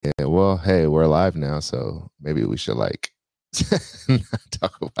well, hey, we're live now, so maybe we should like not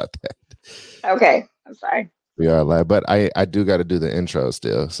talk about that. Okay, I'm sorry. We are live, but I do got to do the intro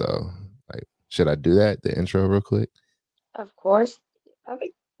still. So, like, should I do that? The intro real quick? Of course. I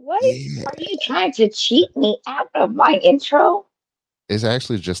mean, what Yeah, are you trying to cheat me out of my intro? it's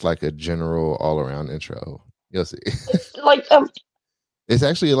actually just like a general all around intro. You'll see. It's like It's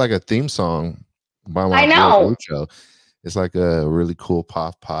actually like a theme song by my I boy know. Lucho. It's like a really cool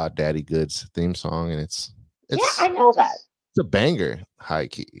POF POD Daddy Goods theme song, and it's Yeah, I know that. it's a banger. High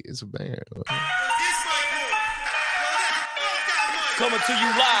key, it's a banger. Coming to you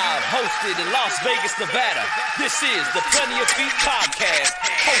live, hosted in Las Vegas, Nevada. This is the Plenty of Feet podcast,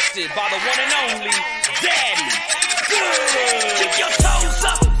 hosted by the one and only Daddy Good. Kick your toes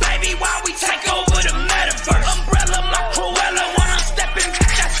up, baby, while we take over the metaverse. Umbrella, my Cruella, when I'm stepping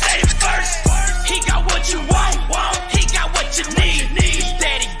back, I said it first. He got what you want, he got what you need. It's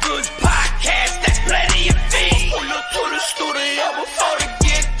Daddy Good's podcast, that's Plenty of Feet. Pull up to the studio before they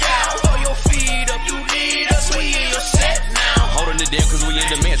get down. Throw your feet up, you need us, we in your set now. Holding it down cause we in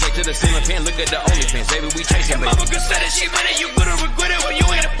demand, straight to the ceiling fan, look at the OnlyFans, baby, we chasing it. Mama good said it, she meant it, you gonna regret it when you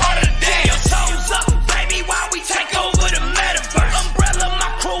ain't a part of the day. Your toes up, baby, while we take over the metaverse. Umbrella, my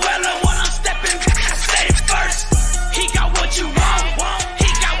Cruella, when I'm stepping back, I said it first. He got what you want, he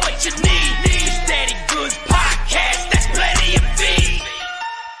got what you need. It's Daddy Good's podcast, that's Plenty of Feet.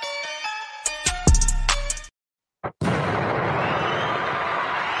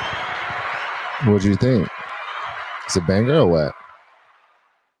 What do you think? It's a banger or what?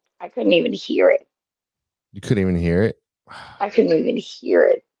 I couldn't even hear it. You couldn't even hear it? I couldn't even hear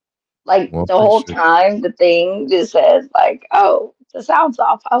it. Like Well, the whole sure. time the thing just says like, oh, the sound's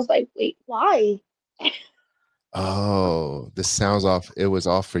off. I was like, wait, why? Oh, the sound's off. It was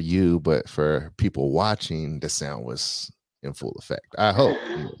off for you, but for people watching, the sound was in full effect. I hope.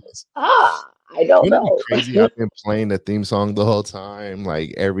 Anyways. I don't Wouldn't it know. be crazy? I've been playing the theme song the whole time,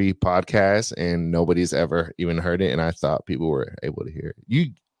 like every podcast, and nobody's ever even heard it. And I thought people were able to hear it.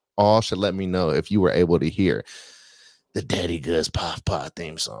 You all should let me know if you were able to hear the Daddy Goods POF POD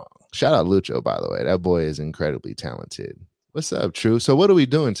theme song. Shout out Lucho, by the way. That boy is incredibly talented. What's up, True? So what are we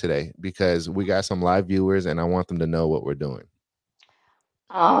doing today? Because we got some live viewers, and I want them to know what we're doing.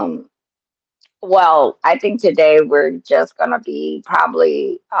 Well, I think today we're just gonna be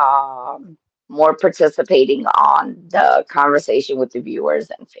probably more participating on the conversation with the viewers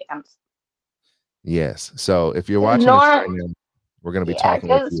and fans. Yes. So if you're 'Cause watching this right now, we're going to be Yeah, talking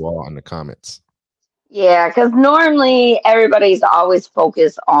with 'cause- you all in the comments. Yeah, because normally everybody's always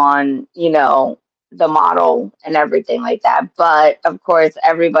focused on, the model and everything like that. But of course,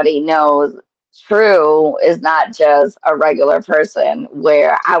 everybody knows True is not just a regular person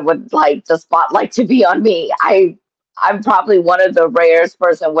where I would like the spotlight to be on me. I'm probably one of the rarest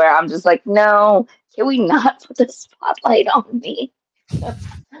person where I'm just like, no, can we not put the spotlight on me?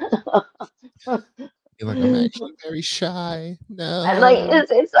 You're like, I'm actually very shy. No. I'm like,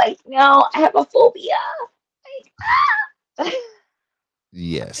 it's like, no, I have a phobia. Like,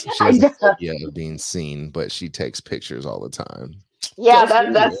 Yes. She I has a know. phobia of being seen, but she takes pictures all the time. Yeah, Go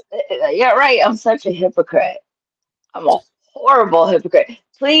for that's yeah, right. I'm such a hypocrite. I'm a horrible hypocrite.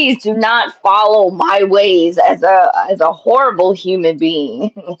 Please do not follow my ways as a horrible human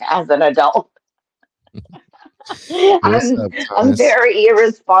being as an adult. What's up, I'm Thomas? very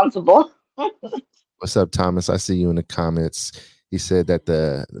irresponsible. What's up, Thomas? I see you in the comments. He said that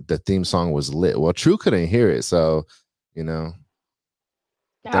the theme song was lit. Well, True couldn't hear it, so No,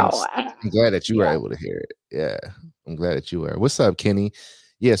 thanks. I'm glad that you were able to hear it. Yeah, I'm glad that you were. What's up, Kenny?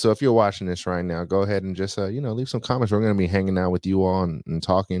 Yeah, so if you're watching this right now, go ahead and just leave some comments. We're going to be hanging out with you all and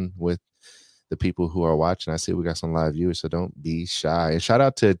talking with the people who are watching. I see we got some live viewers, so don't be shy. And shout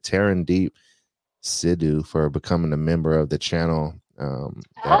out to Taryn Deep Sidhu for becoming a member of the channel. hello.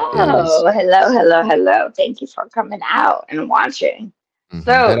 Thank you for coming out and watching.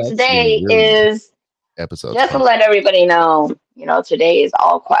 So today is episode. Just to let everybody know, today is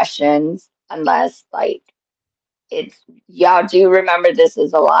all questions, unless like y'all do remember this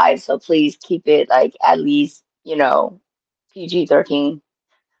is a live, so please keep it like at least, PG-13.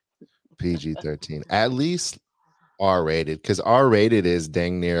 PG-13. At least R-rated, because R-rated is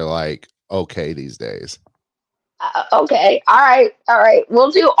dang near like okay these days. Okay. All right.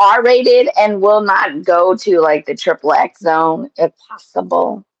 We'll do R-rated and we'll not go to like the XXX zone if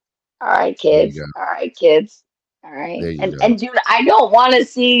possible. All right, kids. All right. And dude, I don't want to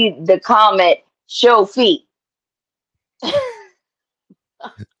see the comment show feet.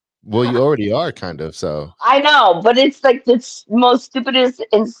 Well, you already are kind of, so. I know, but it's like the most stupidest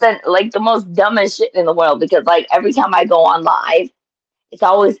like the most dumbest shit in the world, because like every time I go on live, it's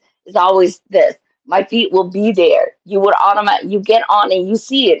always is always this. My feet will be there. You get on and you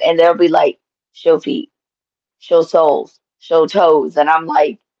see it, and they'll be like, show feet, show soles, show toes. And I'm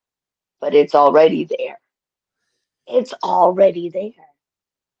like, but it's already there. It's already there.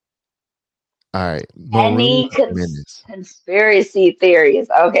 All right, Maroon Any Menace. conspiracy theories?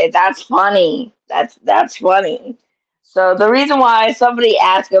 Okay, that's funny. That's funny. So the reason why somebody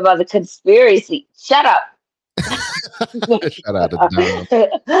asked about the conspiracy, shut up. Shout out to Dom.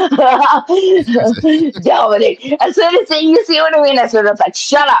 Dominic. As soon as you see what I mean, as soon as like,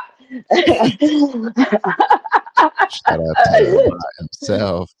 shut up. Shout out to Rod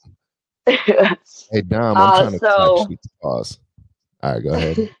himself. Hey Dom, I'm trying to type So sheets. Pause. All right, go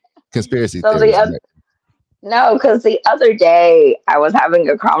ahead. Conspiracy so theories. no, because the other day I was having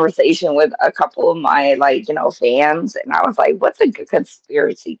a conversation with a couple of my fans, and I was like, "What's a good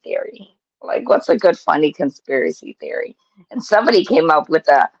conspiracy theory? Like, what's a good funny conspiracy theory?" And somebody came up with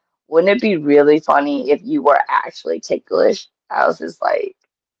 "Wouldn't it be really funny if you were actually ticklish?" I was just like,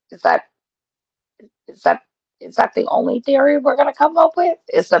 "Is that is that is that the only theory we're gonna come up with?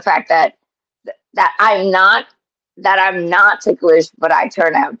 It's the fact that I'm not ticklish, but I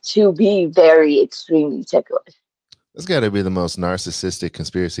turn out to be very extremely ticklish." That's got to be the most narcissistic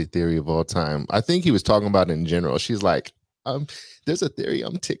conspiracy theory of all time. I think he was talking about it in general. She's like, there's a theory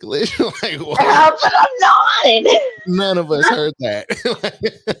I'm ticklish. Like, what? But I'm not. None of us heard that.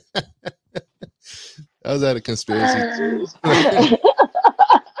 I was at a conspiracy theory.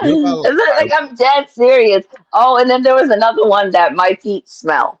 Like, I'm dead serious. Oh, and then there was another one that my feet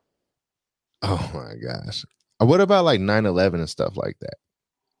smell. Oh my gosh. What about like 9/11 and stuff like that?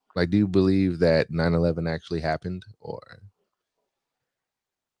 Like, do you believe that 9/11 actually happened, or?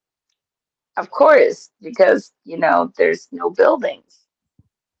 Of course, because there's no buildings.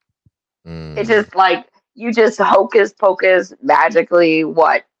 It's just like you just hocus pocus magically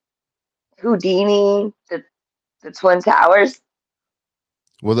what Houdini the Twin Towers.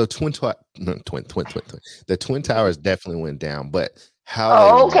 Well, the twin towers definitely went down, but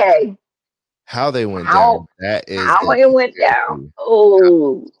how they went down, that is how it went down.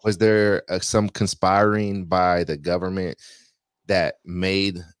 Oh, was there some conspiring by the government that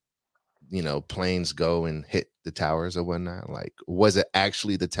made planes go and hit the towers or whatnot? Like, was it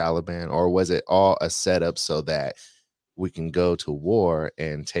actually the Taliban, or was it all a setup so that we can go to war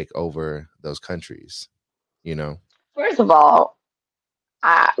and take over those countries? First of all,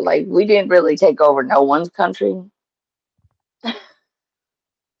 we didn't really take over no one's country.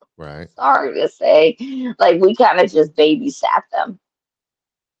 Right. Sorry to say, we kind of just babysat them.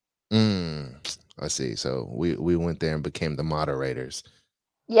 I see. So we went there and became the moderators.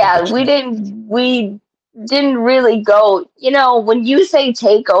 Yeah, we didn't really go. When you say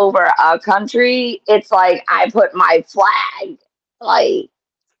take over a country, it's like I put my flag like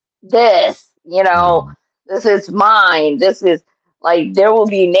this. This is mine. This is there will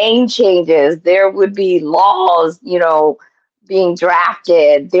be name changes. There would be laws, being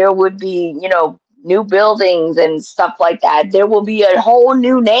drafted. There would be, new buildings and stuff like that. There will be a whole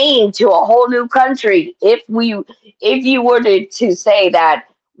new name to a whole new country if you were to say that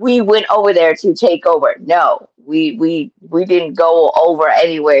we went over there to take over. No, we didn't go over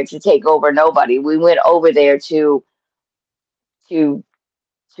anywhere to take over nobody. We went over there to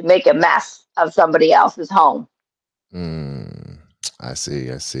make a mess of somebody else's home. I see.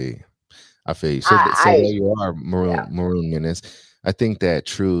 I feel you. So there you are, Maroon Menace. I think that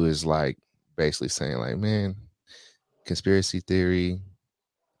True is like basically saying like, man, conspiracy theory,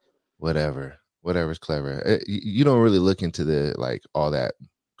 whatever's clever. You don't really look into the all that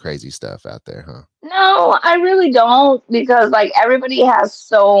crazy stuff out there, huh? No, I really don't, because everybody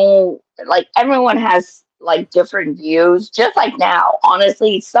has everyone has different views. Just like now,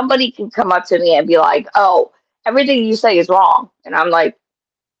 honestly, somebody can come up to me and be like, "Oh, everything you say is wrong," and I'm like,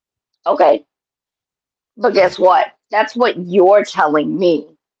 "Okay." But guess what? That's what you're telling me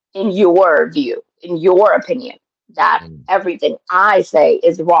in your view, in your opinion, that everything I say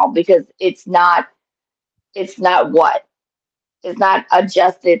is wrong because it's not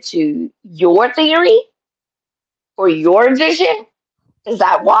adjusted to your theory or your vision. Is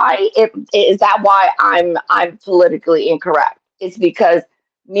that why I'm politically incorrect? It's because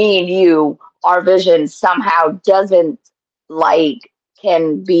me and you, our vision somehow doesn't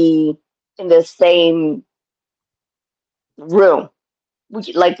can be in the same room.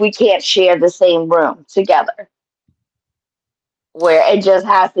 We can't share the same room together. Where it just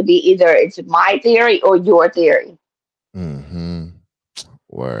has to be either it's my theory or your theory.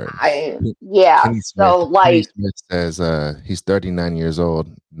 Word. Kenny Smith says he's 39 years old,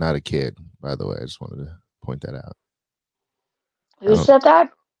 not a kid, by the way. I just wanted to point that out. Who said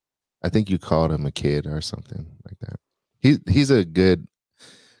that? I think you called him a kid or something like that. He's a good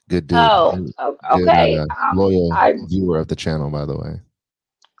dude. Oh, Good okay. loyal viewer of the channel, by the way.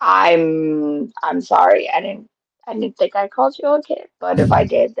 I'm sorry. I didn't think I called you a kid, but if I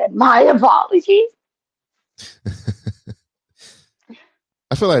did, then my apologies.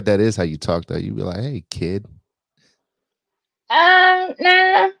 I feel like that is how you talk though. You be like, hey kid.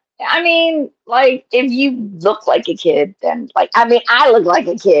 Nah. I mean, like, if you look like a kid, then like, I mean, I look like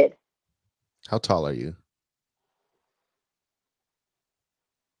a kid. How tall are you?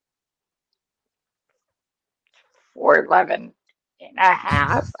 4'11.5".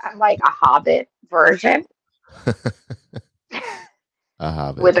 I'm like a hobbit version A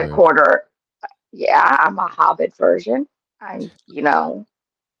hobbit with a version. quarter. Yeah, I'm a hobbit version. I'm,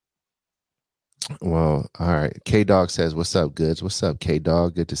 Well, all right. K Dog says, "What's up, goods? What's up, K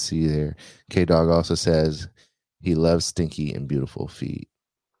Dog? Good to see you there." K Dog also says he loves stinky and beautiful feet.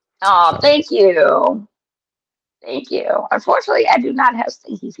 oh, Shout out. thank you. Thank you. Unfortunately, I do not have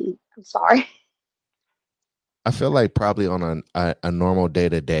stinky feet. I'm sorry. I feel like probably on a normal day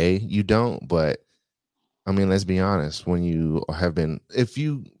to day you don't, but I mean, let's be honest. When you have been, if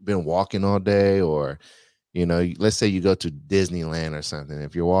you've been walking all day, or let's say you go to Disneyland or something.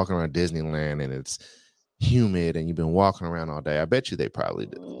 If you're walking around Disneyland and it's humid and you've been walking around all day, I bet you they probably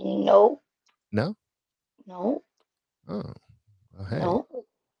do. No, No? no, Oh, well, hey. no.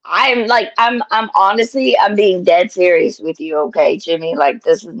 I'm honestly, I'm being dead serious with you, okay, Jimmy? Like,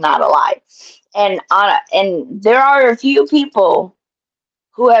 this is not a lie. And there are a few people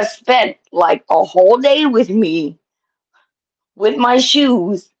who have spent like a whole day with me with my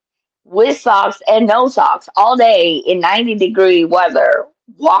shoes, with socks and no socks, all day in 90-degree weather,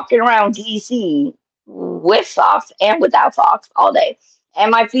 walking around DC with socks and without socks all day.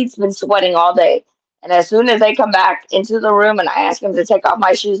 And my feet's been sweating all day. And as soon as they come back into the room and I ask them to take off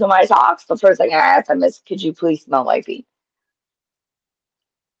my shoes and my socks, the first thing I ask them is, could you please smell my feet?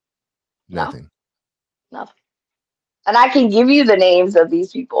 No, Nothing. nothing. And I can give you the names of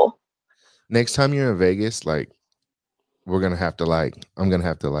these people. Next time you're in Vegas, like, I'm gonna have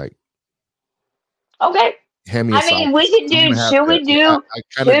to Okay. hand me a I sock. mean, we could I'm do, gonna have should to. we do, I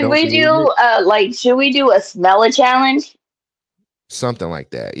kind of don't believe it. should we do a smell a challenge? Something like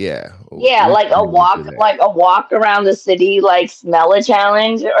that. Yeah. Yeah, We can maybe do that. like a walk around the city, like smell a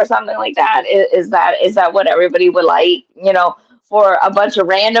challenge or something like that. Is that what everybody would like? For a bunch of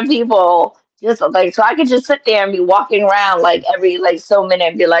random people, just like so I could just sit there and be walking around like every like so minute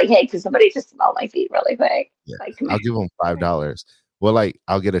and be like, hey, can somebody just smell my feet really quick? Yeah. Like, come I'll here. give them Come here. $5. Well, like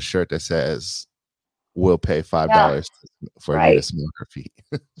I'll get a shirt that says we'll pay Yeah, $5 for you to right. smell her feet.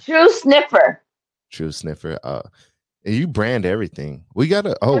 True sniffer. True sniffer. And you brand everything. We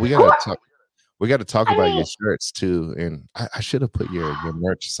gotta Of course. we gotta talk I about mean, your shirts too. And I should have put your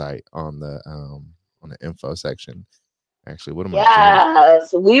merch site on the info section. Actually, what am I doing?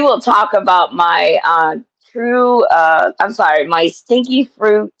 yes, we will talk about my I'm sorry, my stinky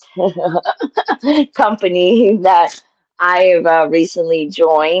fruit company that I've recently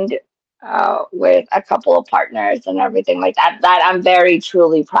joined with a couple of partners and everything like that, that I'm very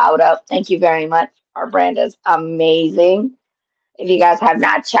truly proud of. Thank you very much. Our brand is amazing. If you guys have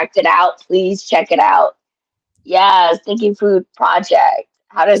not checked it out, please check it out. Yeah, Stinky Fruit Project.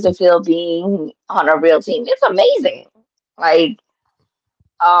 How does it feel being on a real team? It's amazing. Like,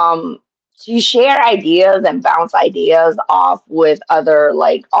 um to share ideas and bounce ideas off with other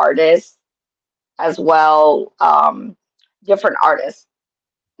like artists as well, different artists,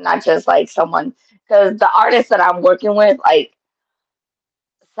 not just like someone, because the artists that I'm working with, like,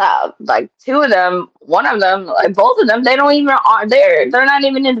 so, like two of them, one of them, like both of them, they don't even are there, they're not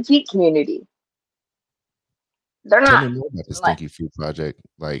even in the Peak community. They're Tell not. me more about the Like, Stinky Food Project.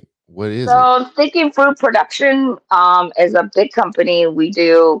 Like, what is it? so Thinking Fruit Production is a big company. We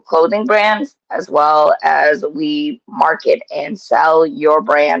do clothing brands as well as we market and sell your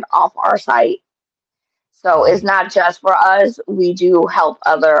brand off our site. So Mhm. it's not just for us. We do help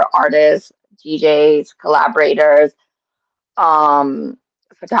other artists, DJs, collaborators, um,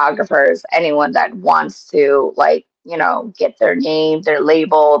 photographers, anyone that wants to, like, get their name, their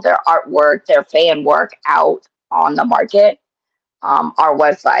label, their artwork, their fan work out on the market. Our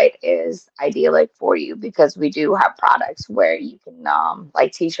website is idyllic for you because we do have products where you can,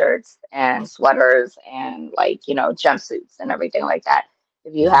 like t-shirts and sweaters and, like, jumpsuits and everything like that.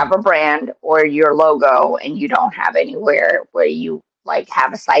 If you Mhm. have a brand or your logo and you don't have anywhere where you like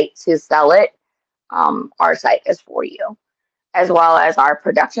have a site to sell it, our site is for you. As well as our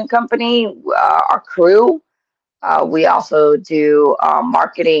production company, our crew. We also do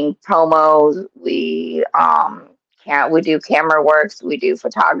marketing promos. We we do camera works, we do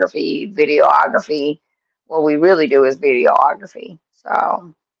photography, videography. What we really do is videography.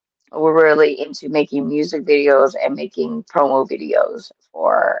 So we're really into making music videos and making promo videos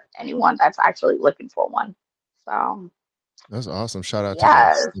for anyone that's actually looking for one. So That's awesome. Shout out to the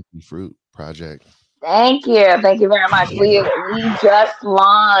yes, Sticky Fruit Project. thank you very much. We just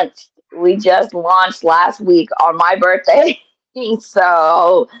launched. We just launched last week on my birthday.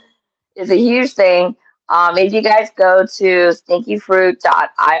 So it's a huge thing. If you guys go to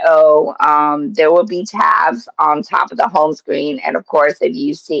stinkyfruit.io, there will be tabs on top of the home screen. And of course, if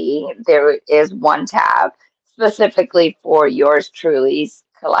you see, there is one tab specifically for yours truly's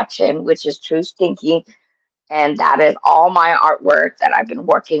collection, which is True Stinky. And that is all my artwork that I've been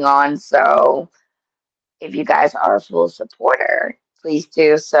working on. So if you guys are a full supporter, please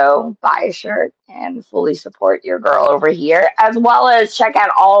do so. Buy a shirt and fully support your girl over here, as well as check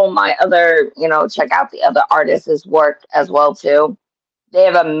out all my other, check out the other artists' work as well too. They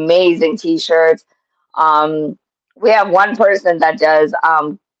have amazing t-shirts. Um, we have one person that does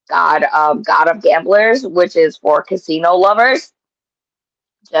God of Gamblers, which is for casino lovers.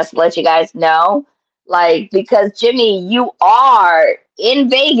 Just to let you guys know, like because Jimmy, you are in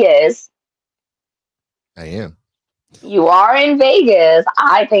Vegas. I am. You are in Vegas.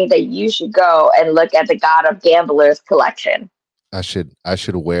 I think that you should go and look at the God of Gamblers collection. I should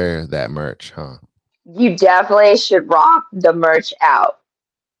wear that merch, huh? You definitely should rock the merch out.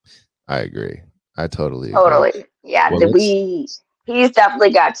 I agree. I totally agree. Totally. Yeah, Well, he's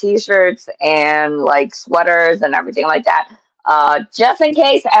definitely got t-shirts and like sweaters and everything like that. Just in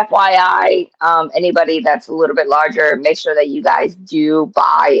case, FYI, anybody that's a little bit larger, make sure that you guys do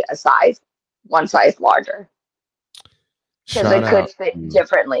buy one size larger. Because it could fit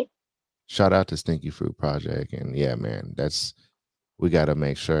differently. Shout out to Stinky Fruit Project. And yeah, man, we got to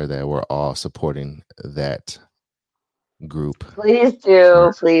make sure that we're all supporting that group. Please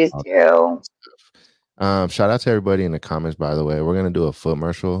do. Please do. Shout out to everybody in the comments, by the way. We're going to do a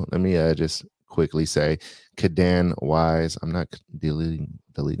footmercial. Let me just quickly say, Kadan Wise, I'm not deleting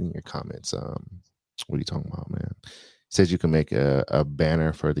your comments. What are you talking about, man? Says you can make a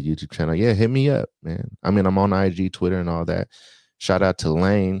banner for the YouTube channel. Yeah, hit me up, man. I mean, I'm on IG, Twitter, and all that. Shout out to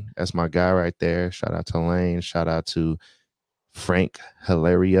Lane. That's my guy right there. Shout out to Lane. Shout out to Frank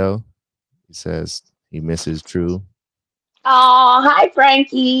Hilario. He says he misses True. Oh, hi,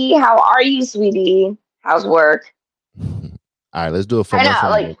 Frankie. How are you, sweetie? How's work? All right, let's do a phone. I know,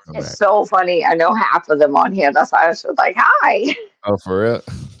 like, it's so funny. I know half of them on here. That's why I was like, hi. Oh, for real?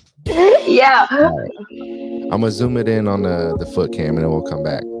 Yeah. Right. I'm going to zoom it in on the foot cam, and then we'll come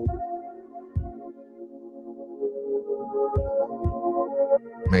back.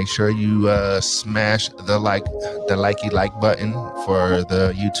 Make sure you smash the likey like button for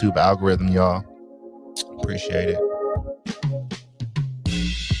the YouTube algorithm, y'all. Appreciate it.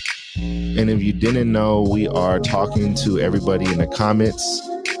 And if you didn't know, we are talking to everybody in the comments.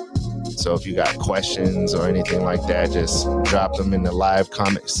 So if you got questions or anything like that, just drop them in the live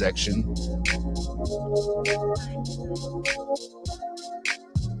comment section.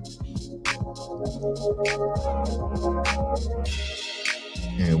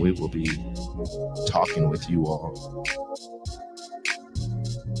 And we will be talking with you all.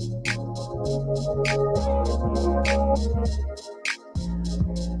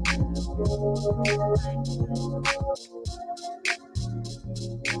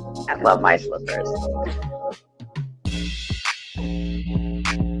 I love my slippers.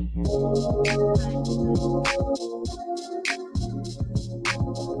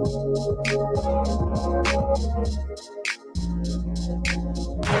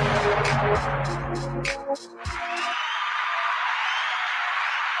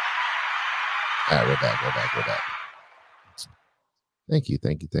 All right, we're back. Thank you.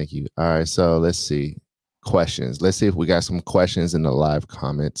 All right, so let's see. Questions. Let's see if we got some questions in the live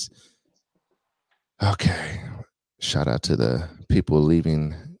comments. Okay. Shout out to the people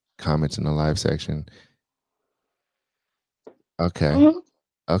leaving comments in the live section. Okay. Mm-hmm.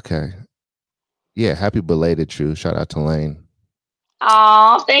 Okay. Yeah, happy belated True. Shout out to Lane.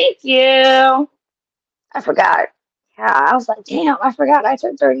 Oh, thank you. I forgot. Yeah, I was like, damn, I forgot I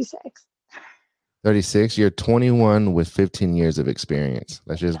turned 36. 36. You're 21 with 15 years of experience.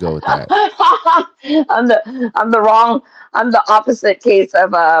 Let's just go with that. I'm the opposite case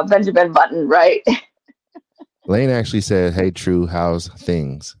of Benjamin Button, right? Lane actually said, "Hey, True, how's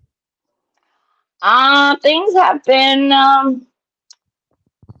things?" Things have been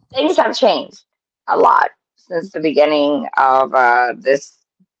things have changed a lot since the beginning of this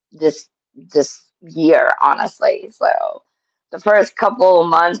year, honestly. So the first couple of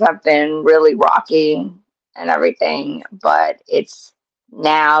months have been really rocky. and everything, but it's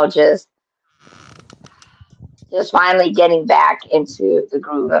now just finally getting back into the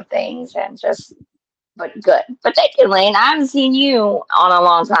groove of things and just but good. But thank you, Lane. I haven't seen you on a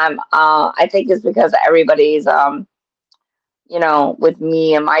long time. I think it's because everybody's with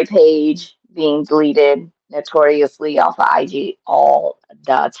me and my page being deleted notoriously off of IG all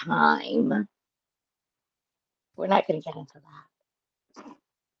the time. We're not gonna get into that.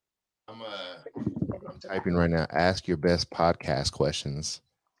 I'm I'm typing right now. Ask your best podcast questions.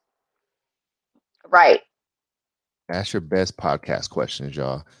 Right. Ask your best podcast questions,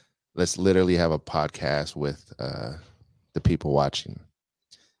 y'all. Let's literally have a podcast with the people watching.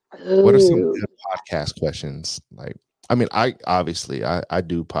 What are some Ooh. good podcast questions? Like, I mean, I obviously I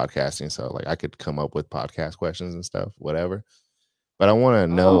do podcasting, so like I could come up with podcast questions and stuff, whatever. But I want to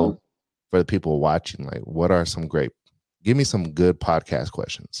know Oh. for the people watching, like, what are some great? Give me some good podcast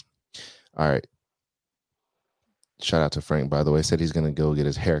questions. All right. Shout out to Frank, by the way. Said he's gonna go get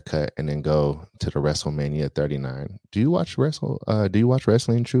his hair cut and then go to the WrestleMania 39. Do you watch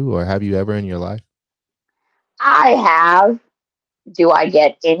wrestling, True, or have you ever in your life? I have. Do I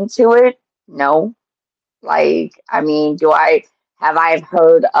get into it? No. Like, I mean, I've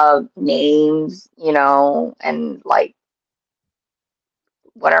heard of names, and like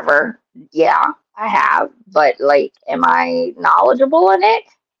whatever. Yeah, I have. But like, am I knowledgeable in it?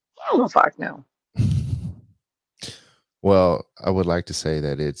 Yeah, fuck no. Well, I would like to say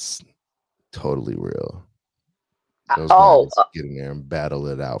that it's totally real. Those Oh, guys get in there and battle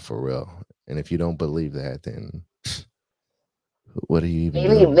it out for real. And if you don't believe that, then what are you even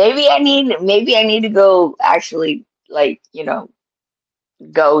doing? maybe I need to go actually like,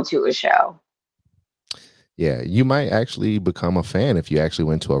 go to a show. Yeah, you might actually become a fan if you actually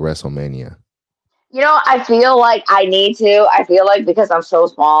went to a WrestleMania. I feel like I need to. I feel like because I'm so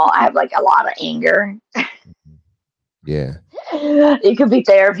small, I have like a lot of anger. Yeah, It could be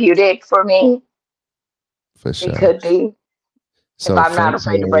therapeutic for me. for sure. It could be if So I'm not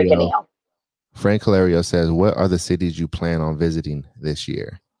afraid to break a nail. Frank Hilario says, what are the cities you plan on visiting this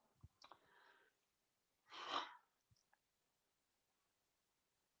year?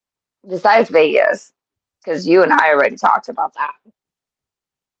 Besides Vegas, because you and I already talked about that.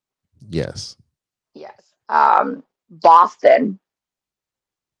 Yes. Yes. Boston.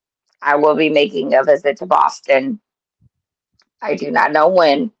 I will be making a visit to Boston. I do not know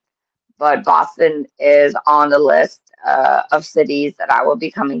when, but Boston is on the list of cities that I will be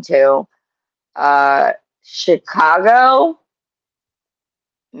coming to. Chicago,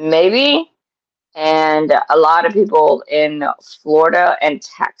 maybe, and a lot of people in Florida and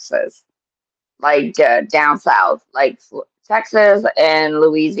Texas, like down south, like Texas and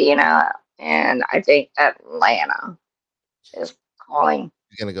Louisiana, and I think Atlanta is calling.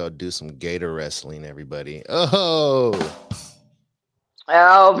 You're going to go do some gator wrestling, everybody.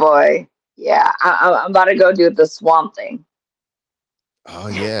 Oh boy. Yeah, I'm about to go do the swamp thing. Oh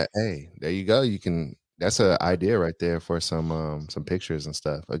yeah. Hey, there you go. That's an idea right there for some pictures and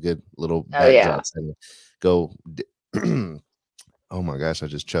stuff. A good little backdrop setting. Go oh my gosh, I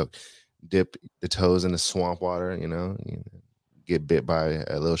just choked. Dip the toes in the swamp water, get bit by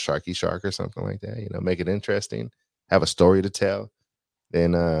a little sharky shark or something like that, make it interesting, have a story to tell.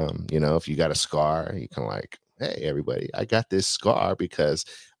 Then if you got a scar, you can like, hey everybody, I got this scar because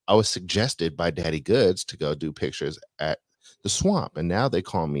I was suggested by Daddy Goods to go do pictures at the swamp, and now they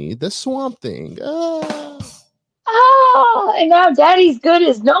call me the Swamp Thing. Oh, and now Daddy's Good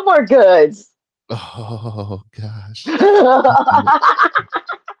is no more goods. Oh gosh.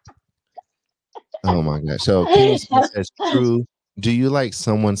 Oh my gosh. So Kenny says, True, do you like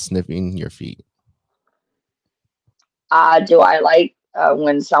someone sniffing your feet? Do I like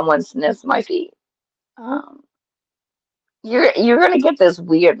when someone sniffs my feet? You're gonna get this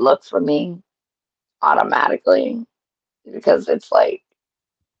weird look from me automatically because it's like,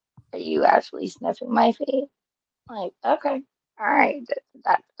 are you actually sniffing my feet? Like, okay, all right,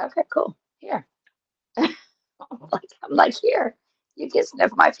 that okay, cool. Here, I'm like here. You can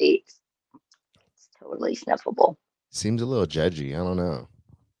sniff my feet. It's totally sniffable. Seems a little judgy. I don't know.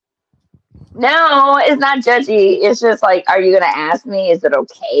 No, it's not judgy. It's just like, are you gonna ask me? Is it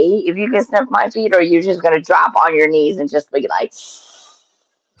okay if you can sniff my feet, or are you just gonna drop on your knees and just be like,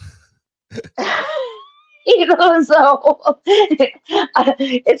 So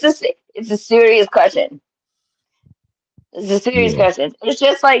it's a serious question. It's a serious question. It's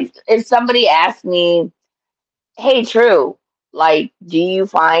just like if somebody asked me, "Hey, True, like, do you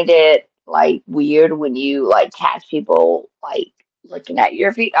find it like weird when you like catch people like looking at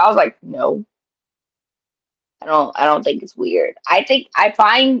your feet?" I was like, "No, I don't think it's weird. I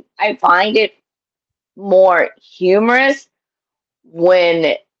find it more humorous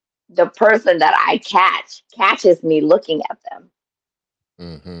when the person that I catches me looking at them.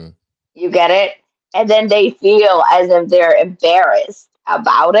 Mm-hmm. You get it? And then they feel as if they're embarrassed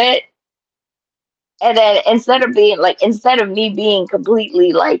about it. And then instead of me being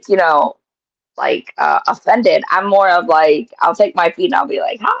completely like, offended, I'm more of like, I'll take my feet and I'll be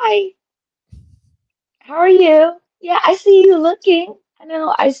like, hi, how are you? Yeah, I see you looking. I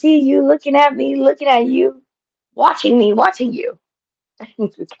know, I see you looking at me, looking at you, watching me, watching you.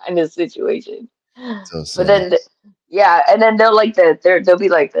 Kind of situation. So But silly. then, yeah, and then they'll be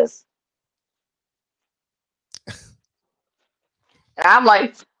like this. And I'm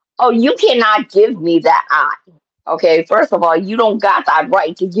like, oh, you cannot give me that eye. Okay, first of all, you don't got that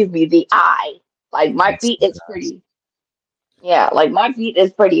right to give me the eye. Like my That's feet is pretty. Yeah, like my feet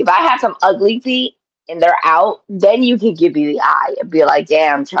is pretty. If I have some ugly feet and they're out, then you can give me the eye and be like,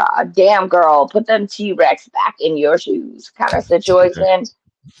 damn child, damn girl, put them T-Rex back in your shoes kind of situation. T-Rex.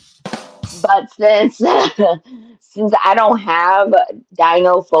 But since since I don't have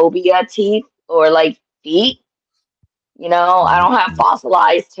dinophobia teeth or like feet, I don't have Mhm.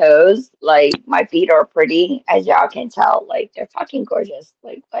 fossilized toes. Like my feet are pretty, as y'all can tell. Like they're fucking gorgeous.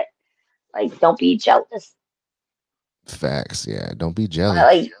 Like what? Like don't be jealous. Facts. Yeah. Don't be jelly.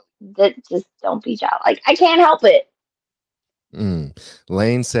 Like just don't be jealous. Like I can't help it. Mm.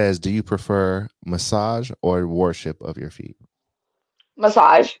 Lane says, do you prefer massage or worship of your feet?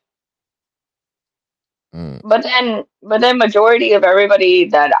 Massage. Mm. But then majority of everybody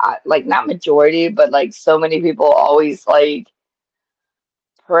that like not majority, but like so many people always like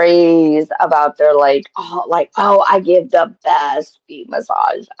praise about their like, oh, I give the best feet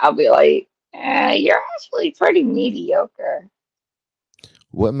massage. I'll be like, you're actually pretty mediocre.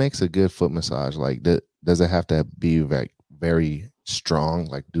 What makes a good foot massage? Like, does it have to be very strong?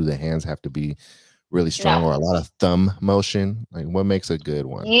 Like, do the hands have to be really strong No, or a lot of thumb motion? Like, what makes a good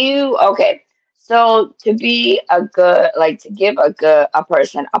one? okay. So to be a good, like to give a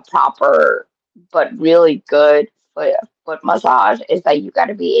person a proper but really good foot massage is that you got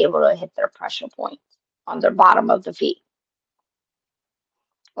to be able to hit their pressure points on the bottom of the feet.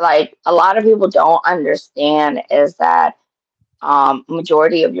 Like a lot of people don't understand is that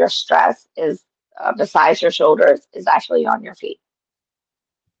majority of your stress is besides your shoulders is actually on your feet.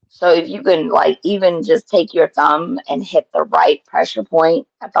 So if you can like even just take your thumb and hit the right pressure point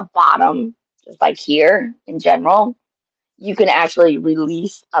at the bottom, just like here in general, you can actually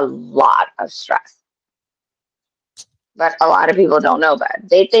release a lot of stress. But a lot of people don't know that.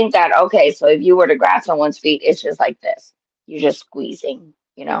 They think that, okay, so if you were to grab someone's feet, it's just like this. You're just squeezing,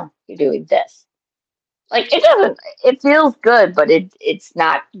 you're doing this. Like it doesn't, it feels good, but it's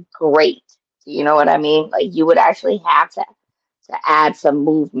not great. You know what I mean? Like you would actually have to add some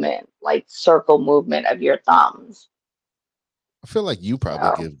movement, like circle movement of your thumbs. I feel like you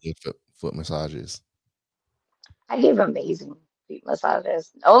probably So give good foot massages. I give amazing feet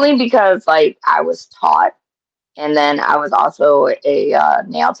massages only because like I was taught, and then I was also a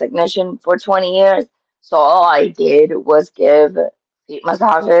nail technician for 20 years. So all I did was give feet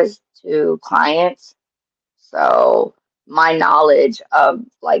massages to clients. So my knowledge of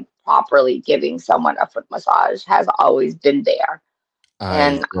like properly giving someone a foot massage has always been there.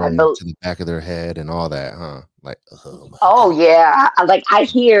 Eyes And going to the back of their head and all that, huh? Like, oh my oh god. yeah, like I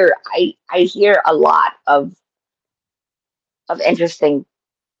hear a lot of interesting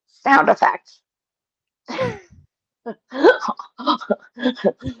sound effects. Mm.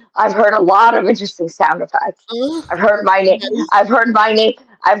 I've heard a lot of interesting sound effects. Uh, I've heard my name. that is I've heard my name.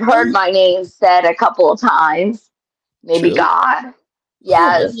 I've heard my name said a couple of times. Maybe true. God. Oh my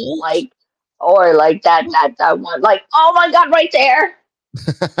Yes, like or like that one. Like oh my God, right there.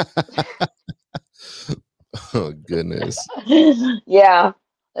 gosh. Oh goodness. Yeah.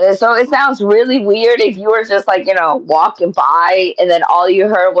 So it sounds really weird if you were just like walking by and then all you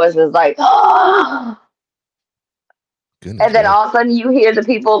heard was just like and Goodness then all gracious. of a sudden you hear the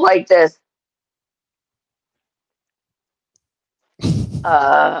people like this.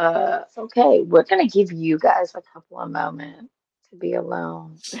 Okay, we're gonna give you guys a couple of moments to be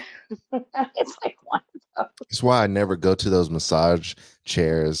alone. It's like one of That's why I never go to those massage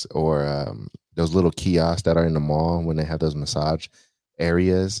chairs or those little kiosks that are in the mall when they have those massage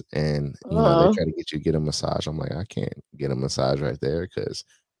areas, and they those. try to get you to get a massage. I'm like, I can't get a massage right there because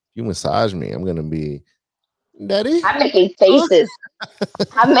if you massage me, I'm gonna be daddy. I'm making Oh. faces.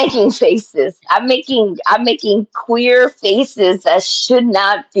 I'm making faces. I'm making queer faces that should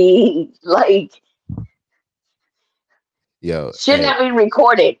not be like Yo, should hey, not be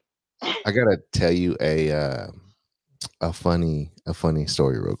recorded. I gotta tell you a funny a funny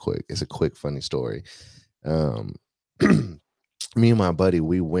story real quick. It's a quick funny story. Um, me and my buddy,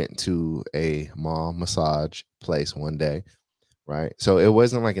 we went to a mall massage place one day, right? So it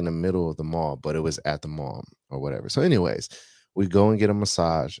wasn't like in the middle of the mall, but it was at the mall or whatever. So, anyways, we go and get a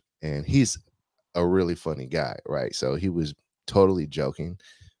massage, and he's a really funny guy, right? So he was totally joking,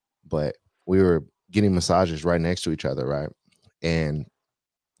 but we were getting massages right next to each other, right? And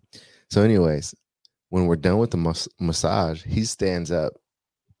so, anyways, when we're done with the massage, he stands up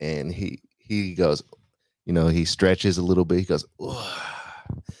and he goes, he stretches a little bit. He goes,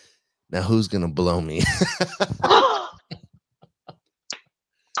 now who's gonna blow me?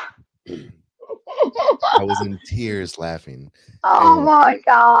 I was in tears laughing. Oh my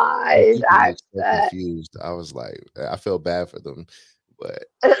gosh. People were so confused. I was like, I felt bad for them, but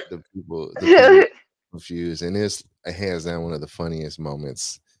the people confused. And it's hands down one of the funniest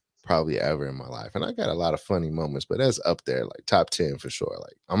moments probably ever in my life. And I got a lot of funny moments, but that's up there, like top 10 for sure.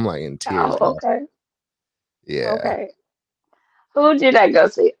 Like I'm like in tears. Oh, okay. Yeah. Okay. Who did I go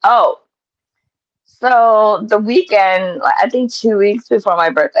see? Oh, so the weekend, I think 2 weeks before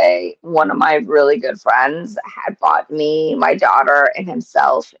my birthday, one of my really good friends had bought me, my daughter, and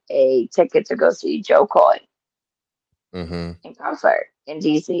himself a ticket to go see Joe Coy in concert in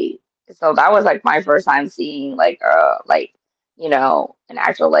DC. So that was like my first time seeing an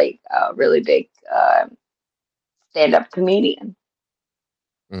actual really big stand-up comedian.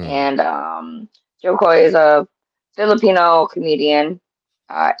 And Joe Coy is a Filipino comedian,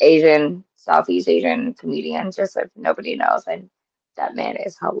 Asian, Southeast Asian comedian, just if nobody knows. And that man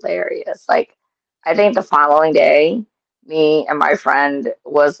is hilarious. Like, I think the following day, me and my friend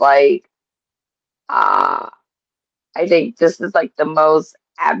was like, I think this is like the most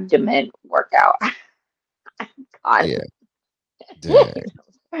abdomen workout I've gotten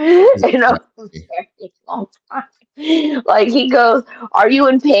in a very long time. Like, he goes, "Are you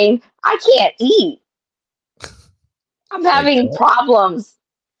in pain?" "I can't eat. I'm having problems."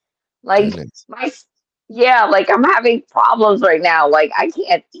 Like like I'm having problems right now. Like I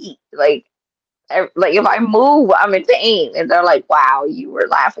can't eat. Like if I move, I'm in pain. And they're like, "Wow, you were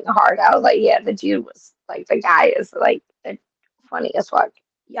laughing hard." I was like, "Yeah, the dude was like, the guy is like funny as fuck.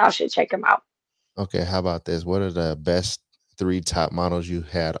 Y'all should check him out." Okay, how about this? What are the best 3 top models you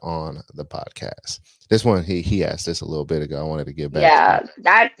had on the podcast? This one, he asked this a little bit ago. I wanted to get back. Yeah,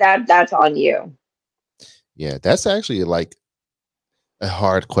 that's on you. Yeah, that's actually like a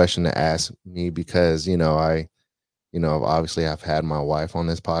hard question to ask me because obviously I've had my wife on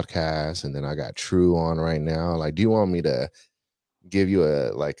this podcast, and then I got True on right now. Like, do you want me to give you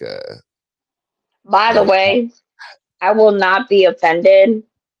a? By the way, I will not be offended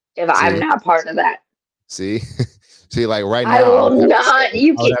if I'm not part of that. See, like right now, I will not.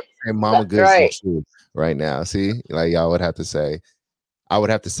 You can't say Mama Goods and True right now. See, like y'all would have to say, I would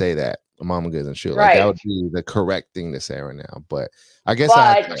have to say that Mama Goods and True. Like that would be the correct thing to say right now. But I guess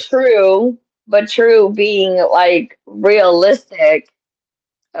True being like realistic,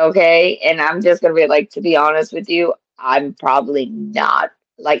 okay. And I'm just gonna be like, to be honest with you, I'm probably not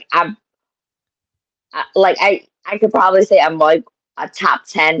like I could probably say I'm like a top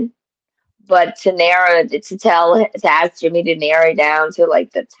 10, but to ask Jimmy to narrow it down to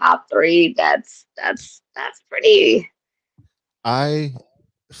like the top 3, that's pretty. I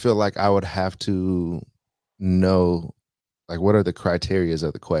feel like I would have to know, like, what are the criterias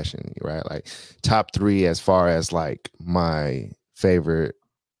of the question, right? Like top 3 as far as like my favorite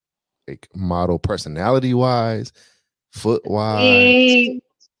like model personality wise, foot wise.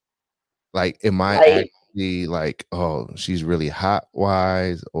 Like, am I actually like, oh, she's really hot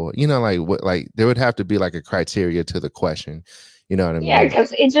wise, or like what? Like, there would have to be like a criteria to the question. You know what I mean? Yeah,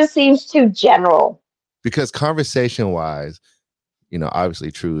 because it just seems too general. Because conversation wise,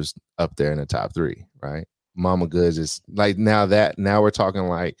 obviously True's up there in the top 3, right? Mama Goods is like now we're talking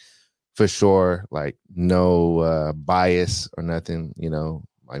like for sure, like no bias or nothing.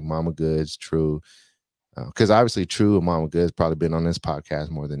 Like Mama Goods, True. Because obviously True and Mama Good's probably been on this podcast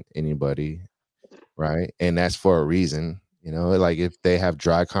more than anybody, right? And that's for a reason. Like if they have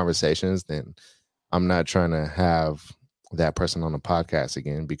dry conversations, then I'm not trying to have that person on the podcast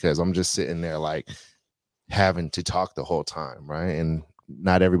again, because I'm just sitting there like having to talk the whole time, right? And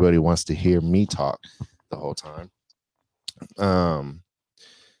not everybody wants to hear me talk the whole time.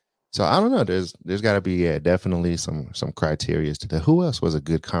 So I don't know. There's got to be definitely some criteria to that. Who else was a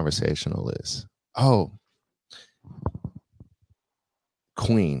good conversationalist? Oh,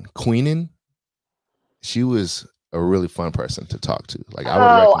 Queenin. She was a really fun person to talk to. Like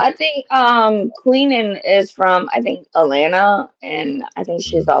I think Queenin is from Atlanta, and I think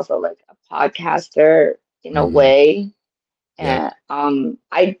she's also like a podcaster in a way. Yep. And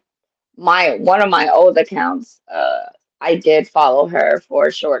I my one of my old accounts, I did follow her for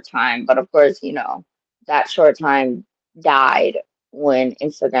a short time, but of course, that short time died when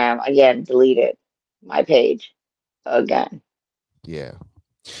Instagram again deleted my page again. Yeah.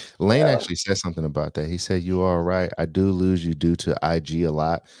 Lane So, actually said something about that. He said, "You are right. I do lose you due to IG a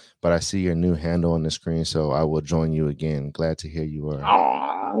lot, but I see your new handle on the screen, so I will join you again. Glad to hear you are."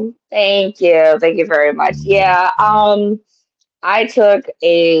 aw, thank you very much. Yeah. Yeah, I took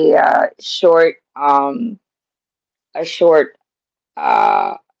a short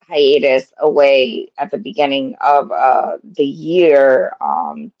hiatus away at the beginning of the year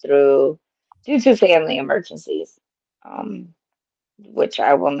through due to family emergencies, um, which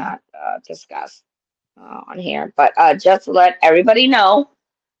I will not discuss on here. But just to let everybody know,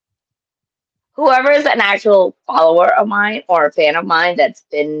 whoever is an actual follower of mine or a fan of mine that's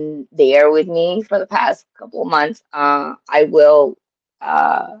been there with me for the past couple of months, I will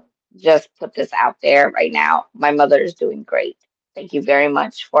uh, just put this out there right now. My mother is doing great. Thank you very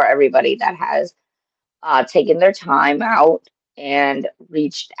much for everybody that has taken their time out and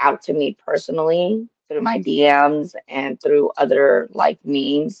reached out to me personally through my DMs and through other like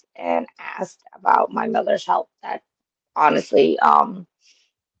means and asked about my mother's health. That honestly,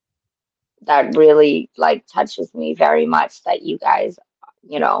 that really like touches me very much that you guys,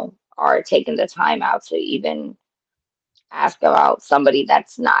 are taking the time out to even ask about somebody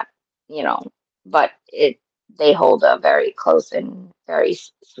that's not, you know, but they hold a very close and very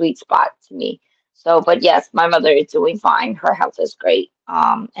sweet spot to me. So, but yes, my mother is doing fine. Her health is great.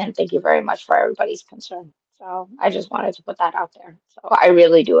 And thank you very much for everybody's concern. So I just wanted to put that out there. So I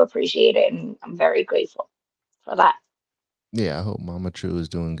really do appreciate it, and I'm very grateful for that. Yeah, I hope Mama True is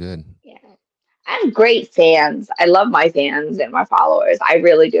doing good. Yeah. I have great fans. I love my fans and my followers. I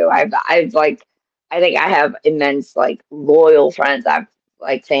really do. I've like, I think I have immense like loyal friends. I've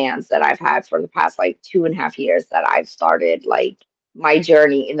like fans that I've had for the past like 2.5 years that I've started like my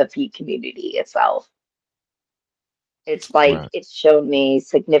journey in the peak community itself. It's like Right. it's shown me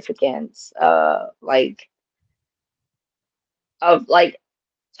significance, like of like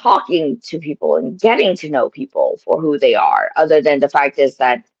talking to people and getting to know people for who they are, other than the fact is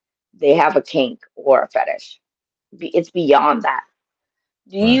that they have a kink or a fetish. It's beyond that.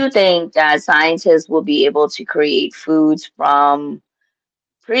 Do Right. you think that scientists will be able to create foods from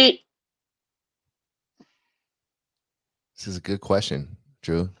pre? This is a good question,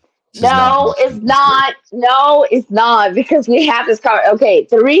 Drew. This is not No, it's this way. not. No, it's not because we have this Okay,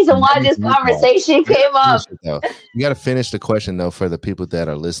 the reason why Mammoth this meatball. conversation You gotta came up. finish it though. You gotta finish the question though for the people that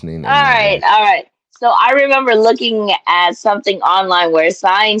are listening All and not right, watching. all right. So I remember looking at something online where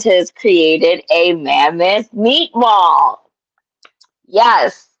scientists created a mammoth meatball.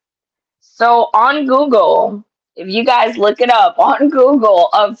 Yes. So on Google, if you guys look it up on Google,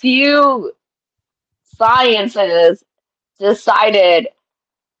 a few scientists decided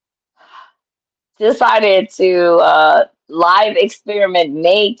to live experiment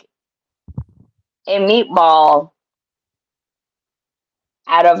make a meatball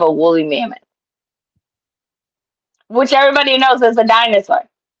out of a woolly mammoth, which everybody knows is a dinosaur.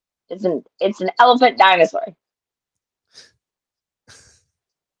 It's an elephant dinosaur.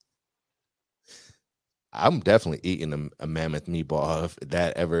 I'm definitely eating a mammoth meatball if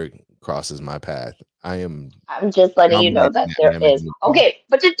that ever crosses my path. I am I'm just letting you know dominating that that there mammoth is. meatball. Okay,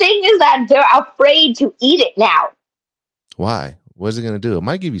 but the thing is that they're afraid to eat it now. Why? What's it gonna do? It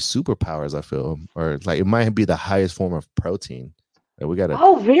might give you superpowers, I feel, or like it might be the highest form of protein. Like we gotta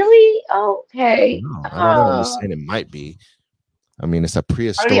Oh, really? Okay. no, I don't know. I'm just saying it might be. I mean, it's a Are you are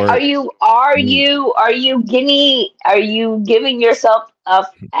prehistoric you are meat. you are you guinea are you giving yourself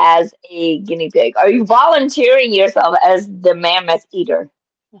up as a guinea pig? Are you volunteering yourself as the mammoth eater?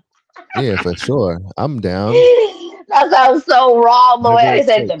 Yeah, for sure. I'm down. That sounds so wrong the way Whatever I it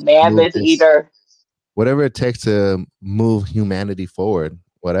said the takes to move mammoth this, eater. whatever it takes to move humanity forward.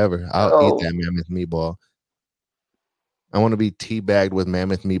 Whatever. I'll eat Oh, that mammoth meatball. I want to be teabagged with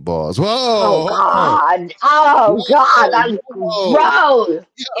mammoth meatballs. oh Whoa, whoa, God. Oh God, whoa, that's whoa, gross.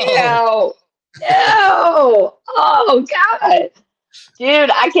 yo. Ew. Ew. Oh God. Dude,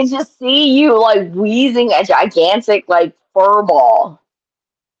 I can just see you like wheezing a gigantic like fur ball.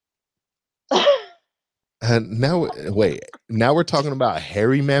 Now, wait. Now we're talking about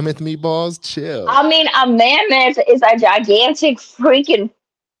hairy mammoth meatballs. Chill. I mean, a mammoth is a gigantic freaking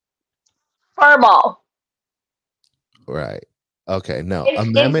fur ball. Right. Okay. No, a It's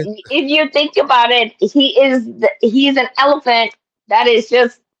mammoth. if you think about it, he's an elephant that is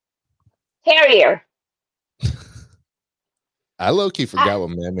just hairier. I low key I, forgot what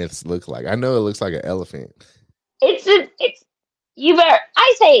mammoths look like. I know it looks like an elephant. it's You better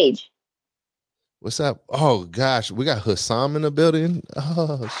Ice Age. What's up? Oh gosh, we got Hussam in the building.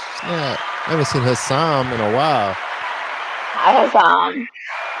 Oh snap! I haven't seen Hussam in a while. Hi, Hassan.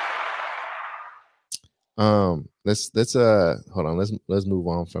 Let's hold on. Let's move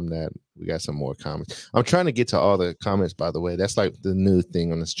on from that. We got some more comments. I'm trying to get to all the comments. By the way, that's like the new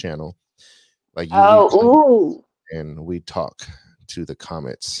thing on this channel. Like you leave Oh, and we talk to the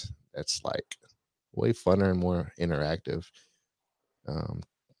comments. That's like way funner and more interactive.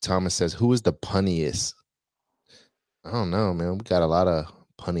 Thomas says, "Who is the punniest?" I don't know, man. We got a lot of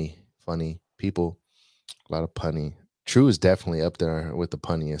funny people. A lot of punny. True is definitely up there with the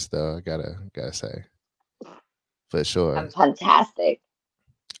punniest, though. I gotta say, for sure. I'm fantastic.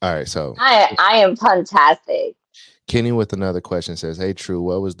 All right, so I am fantastic. Kenny with another question says, "Hey, True,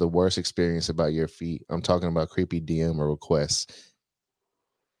 what was the worst experience about your feet? I'm talking about creepy DM or requests.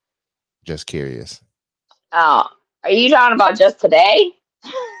 Just curious." Oh, are you talking about just today?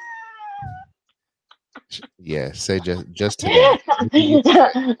 Yeah, say just today. Are you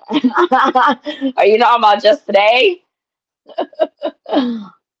talking about just today?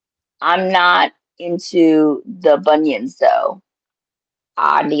 I'm not into the bunions though.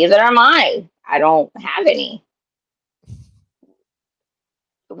 Neither am I. I don't have any.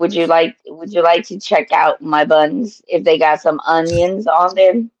 Would you like to check out my buns if they got some onions on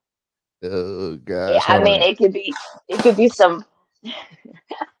them? Oh Yeah, gosh, I hold mean on. it could be some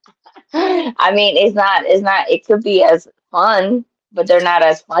I mean it could be as fun, but they're not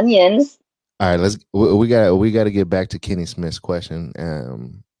as funyuns. All right, we got to get back to Kenny Smith's question.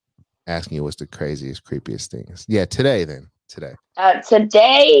 Asking you what's the craziest, creepiest things. Yeah, today.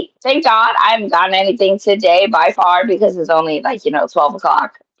 Today, thank God I haven't gotten anything today by far because it's only like, 12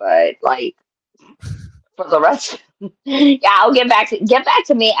 o'clock. But like for the rest, yeah, I'll get back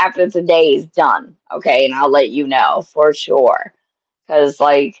to me after today is done. Okay. And I'll let you know for sure. Cause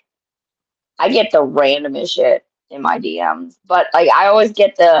like I get the randomest shit in my DMs, but like I always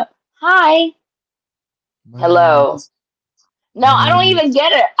get the hi, My name hello. is. No, My I don't name is. even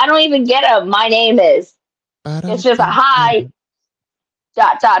get it. I don't even get a my name is. It's just a hi,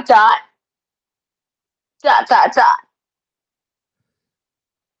 dot, dot, dot, dot, dot, dot.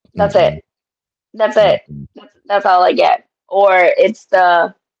 That's Mm-mm, it. That's it. mm-mm, That's all I get. Or it's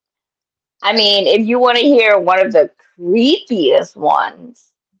the, I mean, if you want to hear one of the creepiest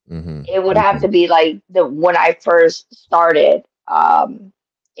ones, mm-hmm. it would have to be like the when I first started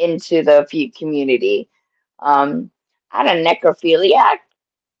into the feet community. I had a necrophiliac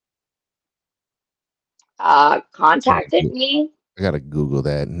contacted me. I gotta Google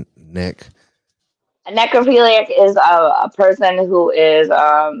that. Neck A necrophiliac is a person who is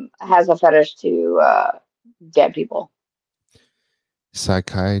has a fetish to dead people.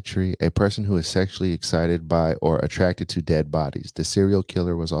 psychiatry, a person who is sexually excited by or attracted to dead bodies. The serial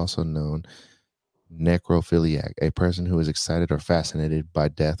killer was also known necrophiliac, a person who is excited or fascinated by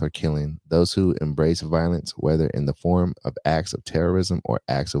death or killing. Those who embrace violence, whether in the form of acts of terrorism or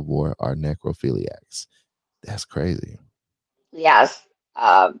acts of war, are necrophiliacs. That's crazy. Yes,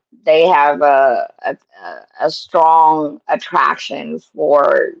 they have a strong attraction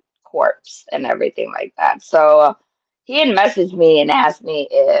for corpse and everything like that. So he had messaged me and asked me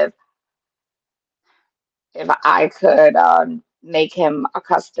if I could make him a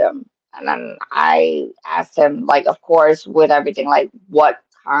custom, and then I asked him, like, of course, with everything, like, what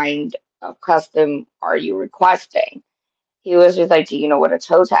kind of custom are you requesting? He was just like, do you know what a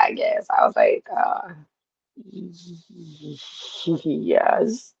toe tag is? I was like,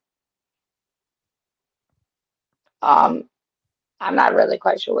 yes. Um, I'm not really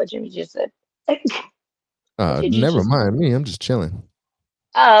quite sure what Jimmy just said. What did you Never just? mind me. I'm just chilling.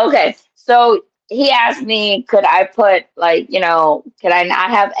 Oh, okay. So he asked me, could I put like, could I not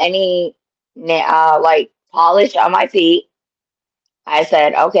have any like polish on my feet? I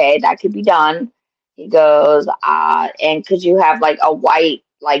said, okay, that could be done. He goes, and could you have like a white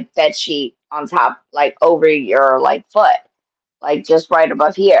like bed sheet on top, like over your like foot, like just right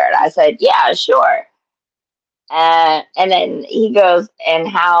above here? And I said, yeah, sure. And then he goes, and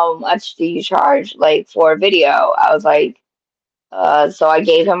how much do you charge like for a video? I was like, so I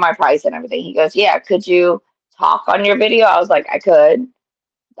gave him my price and everything. He goes, yeah, could you talk on your video? I was like, I could.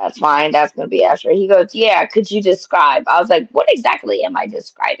 That's fine. That's going to be extra. He goes, yeah, could you describe? I was like, what exactly am I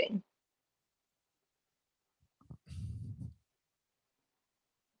describing?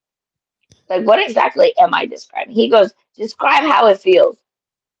 Like, what exactly am I describing? He goes, describe how it feels.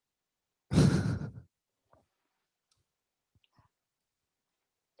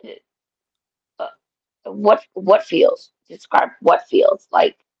 Uh, what feels? Describe what feels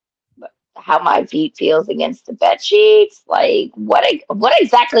like. how my feet feels against the bed sheets. Like, what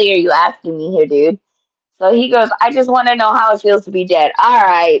exactly are you asking me here, dude? So he goes, I just want to know how it feels to be dead. All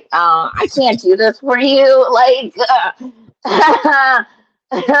right, I can't do this for you. Like,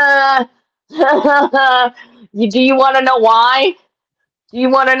 do you want to know why? Do you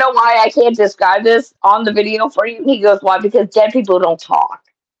want to know why I can't describe this on the video for you? He goes, why? Because dead people don't talk.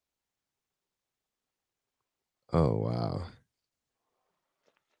 Oh wow.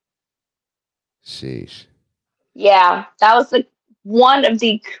 Sheesh. Yeah, that was one of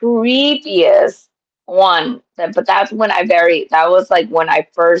the creepiest one. But that's when that was like when I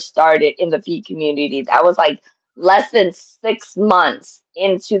first started in the feed community. That was like less than 6 months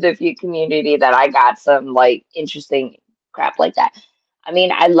into the feed community that I got some like interesting crap like that. I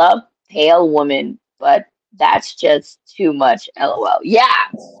mean, I love pale women, but that's just too much. LOL. Yeah,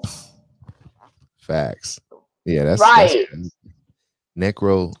 Facts. Yeah, that's right.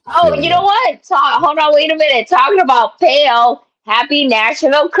 Oh, you know necrophilia. what? Hold on, wait a minute. Talking about pale, happy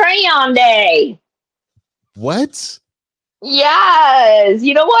National Crayon Day. What? Yes.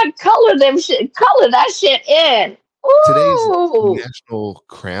 You know what? Color that shit in. Today's Ooh. National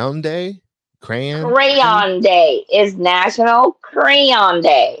Crown Day? Crayon Day? Crayon Day is National Crayon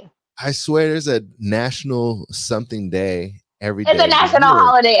Day. I swear there's a national something day every It's a day of the national year.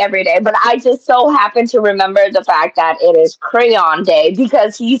 holiday every day, but I just so happen to remember the fact that it is Crayon Day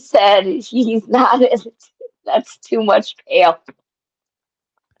because he said he's not. That's too much pale.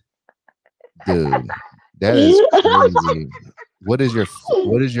 Dude, that is crazy. What is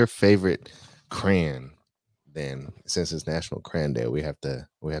your favorite crayon then? Since it's National Crayon Day, we have to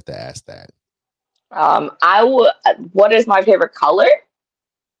ask that. I would. What is my favorite color?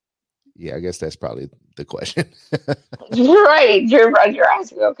 Yeah, I guess that's probably the question. You're right. You're right. You're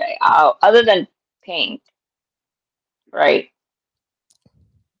asking. Okay. Other than pink, right?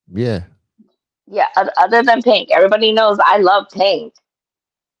 Yeah. Yeah. Other than pink, everybody knows I love pink.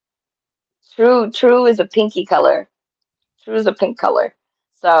 True is a pinky color. True is a pink color.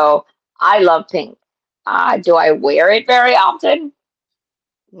 So I love pink. Do I wear it very often?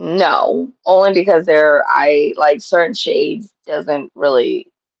 No, only because I like certain shades doesn't really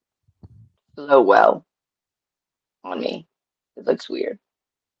flow well on me. It looks weird.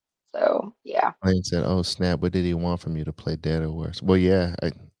 So yeah. Ryan said, "Oh snap! What did he want from you to play dead or worse?" Well, yeah,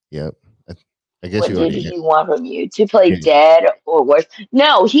 yep. I guess What you did already. he want from you? To play Yeah. dead or worse?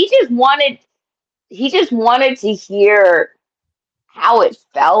 No, he just wanted to hear how it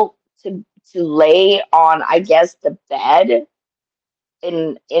felt to lay on, I guess, the bed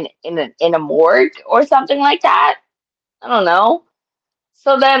in a morgue or something like that. I don't know.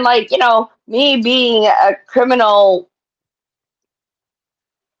 So then, like, me being a criminal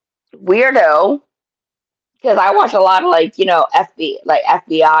weirdo, because I watch a lot of like,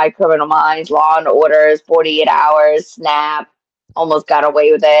 FBI, Criminal Minds, Law and Orders, 48 Hours, Snap, Almost Got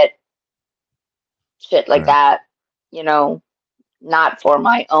Away with It, shit like Right. that. You know, not for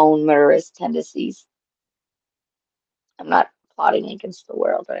my own murderous tendencies. I'm not plotting against the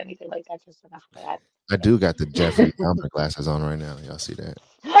world or anything like that. Just enough of that. I do got the Jeffrey Dahmer glasses on right now. Y'all see that?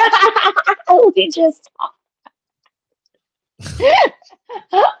 We just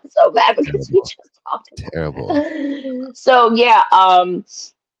I'm so bad because we Terrible. just talked Terrible. about. So yeah,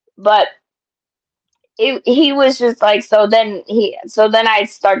 but he was just like, so then I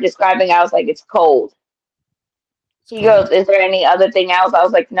start describing. I was like, it's cold. It's He cold. goes, is there any other thing else? I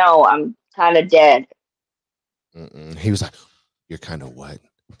was like, no, I'm kind of dead. He was like, "You're kind of what?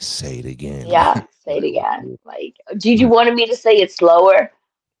 Say it again." Yeah, say it Like, again. Like, did you want me to say it slower?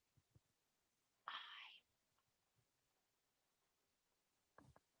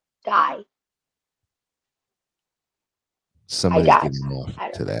 Die. I somebody's died. getting off I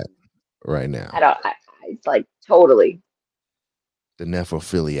to don't know. that right now. I don't. It's like totally. The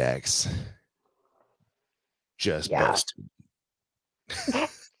necrophiliacs just Yeah. busted.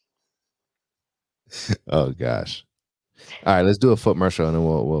 Oh gosh. All right, let's do a foot commercial and then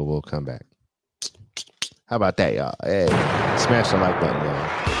we'll come back. How about that, y'all? Hey, smash the like button, y'all.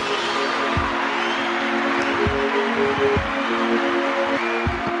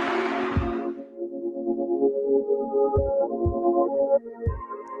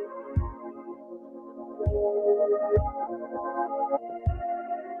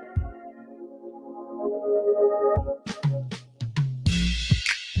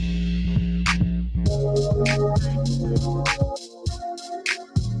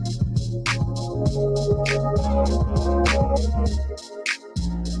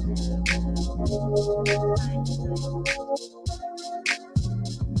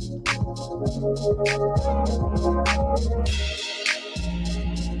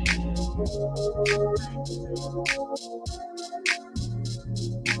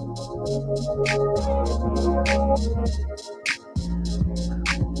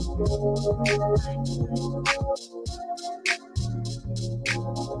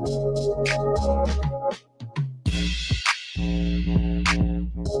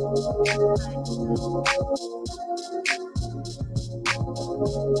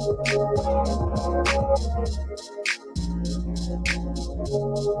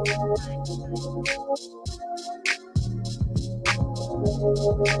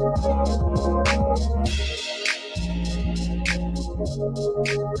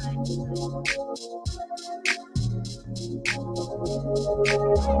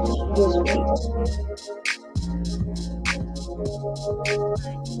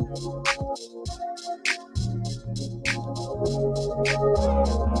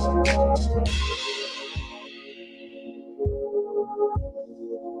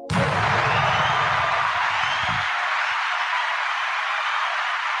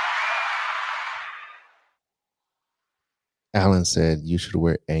 Alan said you should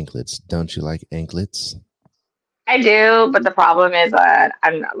wear anklets. Don't you like anklets? I do, but the problem is that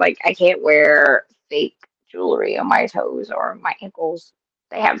I'm not, like I can't wear fake jewelry on my toes or my ankles.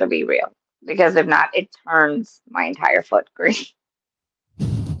 They have to be real because if not, it turns my entire foot green.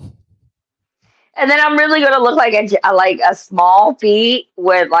 And then I'm really gonna look like a small feet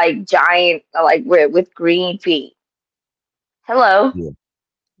with like giant like with green feet. Hello. Yeah.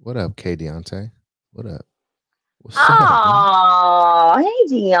 What up, K Deontay? What up? What's up, man? Oh, hey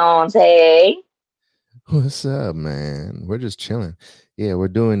Deontay. What's up, man? We're just chilling. Yeah, we're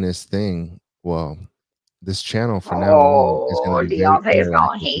doing this thing. Well, this channel for now on is going Oh, to be very Deontay is gonna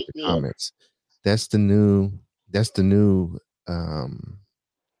interactive with hate the me. comments. That's the new. That's the new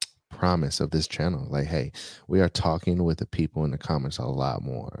promise of this channel. Like, hey, we are talking with the people in the comments a lot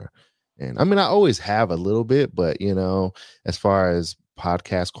more. And I mean, I always have a little bit, but as far as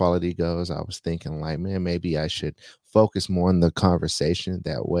podcast quality goes, I was thinking like, man, maybe I should focus more on the conversation.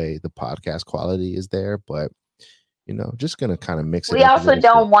 That way the podcast quality is there. But just gonna kind of mix it We up a also little bit.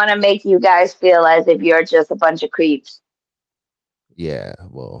 don't want to make you guys feel as if you're just a bunch of creeps. Yeah,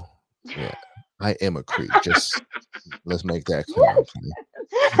 well, yeah. I am a creep. Just let's make that clear.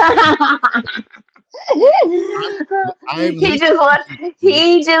 I'm He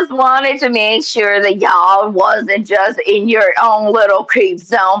just wanted to make sure that y'all wasn't just in your own little creep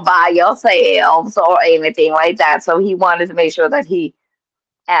zone by yourselves or anything like that. So he wanted to make sure that he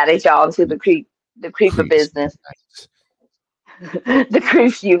added y'all to the creeper creeps. business. The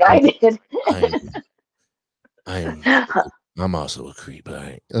Creeps United. I'm also a creep.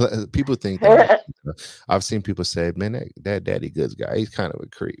 People think that I've seen people say, man, that Daddy Goods guy, he's kind of a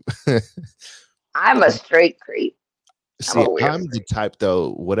creep. I'm a straight creep. See, I'm the type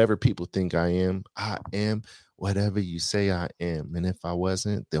though, whatever people think I am whatever you say I am. And if I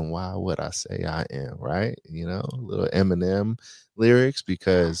wasn't, then why would I say I am? Right? Little Eminem lyrics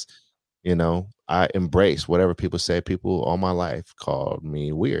because I embrace whatever people say. People all my life called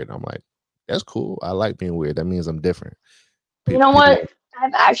me weird. I'm like, that's cool. I like being weird. That means I'm different. You know what?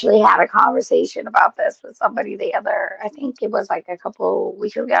 I've actually had a conversation about this with somebody I think it was like a couple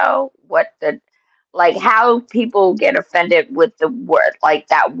weeks ago. How people get offended with the word, like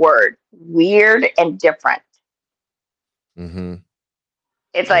that word, weird and different. Mm-hmm.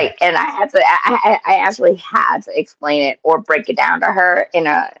 It's like, and I actually had to explain it or break it down to her in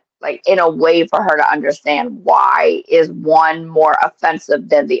a way for her to understand why is one more offensive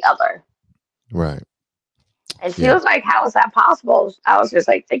than the other. Right. And she was like, how is that possible? I was just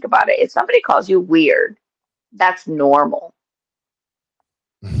like, think about it. If somebody calls you weird, that's normal.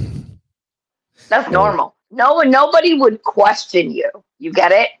 That's normal. Nobody would question you. You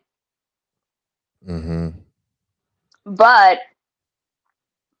get it? Mm-hmm. But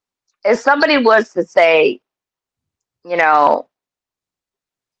if somebody was to say, I'm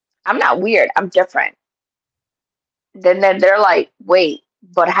not weird, I'm different, then they're like, wait,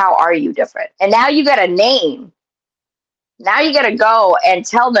 but how are you different? And now you got a name. Now you got to go and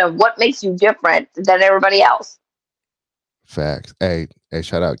tell them what makes you different than everybody else. Facts. Hey,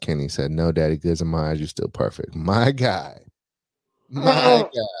 shout out Kenny said, no Daddy Goods in my eyes, you're still perfect. My guy. My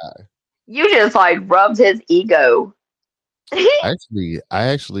guy. You just like rubbed his ego. I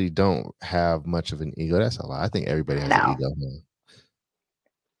actually don't have much of an ego. That's a lie. I think everybody has an ego. Man.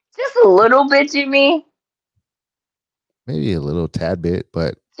 Just a little bit, Jimmy. Maybe a little tad bit,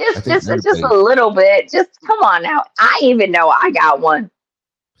 but just a little bit. Just come on now. I even know I got one.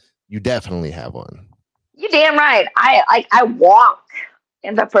 You definitely have one. You damn right. I walk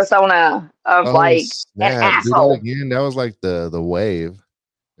in the persona of an asshole. Do that again. That was like the wave.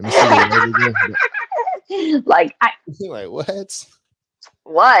 Let me see the word again. Like You're like, what?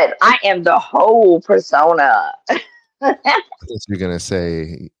 what? I am the whole persona. You're gonna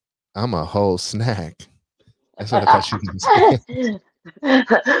say, I'm a whole snack. That's what I thought you were gonna say.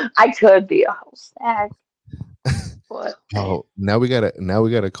 I could be a whole snack. What? Oh, now we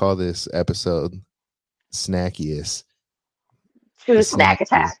gotta call this episode Snackiest. True The snack snackiest.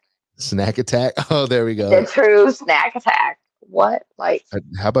 attack. Snack attack. Oh, there we The go. true snack attack. What? Like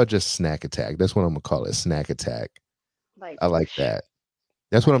How about just snack attack? That's what I'm gonna call it. Snack attack. I like that.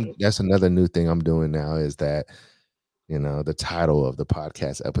 That's what like, that's another new thing I'm doing now is that, you know, the title of the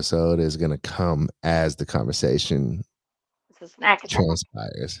podcast episode is gonna come as the conversation it's a snack attack.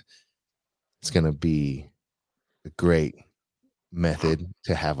 transpires. It's gonna be a great method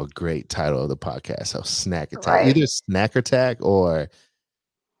to have a great title of the podcast. So snack attack. Right. Either snack attack or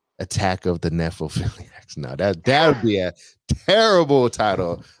attack of the Nephrophiliacs. No, that would be a terrible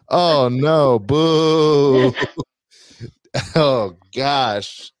title. Oh no, boo. Oh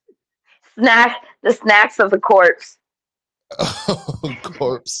gosh. The snacks of the corpse. Oh,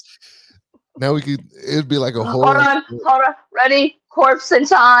 corpse. Now it'd be like a Hold horror. on. Ready? Corpse in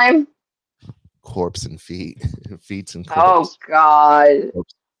time. Corpse and feet. Feet and Oh corpse. God.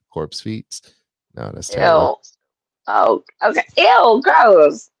 Corpse feet. No, that's terrible. Ew. Oh, okay. Ew,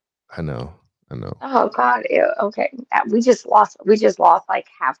 gross. I know. Oh God. Ew. Okay. We just lost like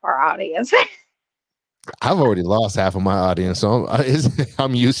half our audience. I've already lost half of my audience, so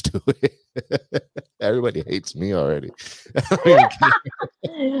I'm used to it. Everybody hates me already. You're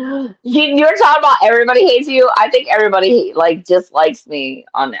talking about everybody hates you. I think everybody like dislikes me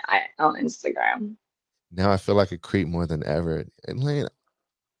on Instagram. Now I feel like a creep more than ever. And Lane,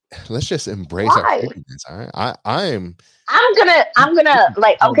 let's just embrace our Why? creepiness. All right, I'm gonna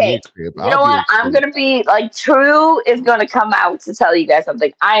like okay. You know what? I'm gonna be like True is gonna come out to tell you guys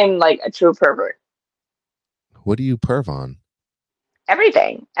something. I'm like a true pervert. What do you perv on?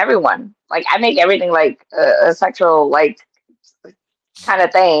 Everything, everyone. Like I make everything like a sexual like kind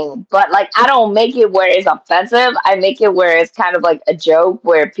of thing, but like I don't make it where it's offensive. I make it where it's kind of like a joke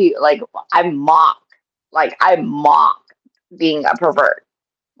where people like I mock being a pervert.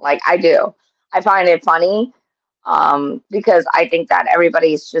 Like I do. I find it funny because I think that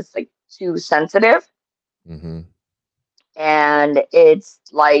everybody's just like too sensitive, Mm-hmm. and it's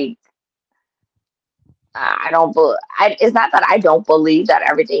like it's not that I don't believe that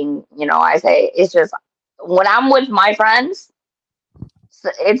everything, I say. It's just when I'm with my friends,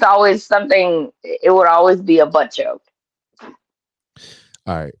 it's always something, it would always be a butt joke.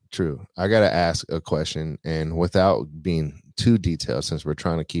 All right, True. I got to ask a question, and without being too detailed, since we're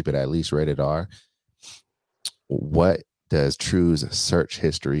trying to keep it at least rated R, what does True's search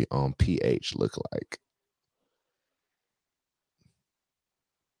history on PH look like?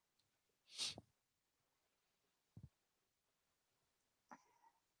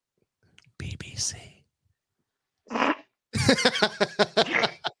 BBC. I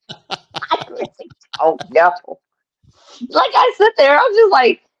really don't know. Like I sit there, I'm just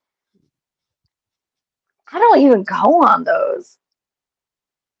like, I don't even go on those.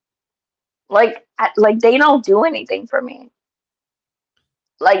 Like they don't do anything for me.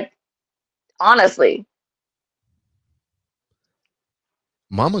 Like, honestly.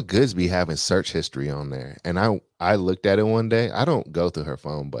 Mama Goods be having search history on there, and I looked at it one day. I don't go through her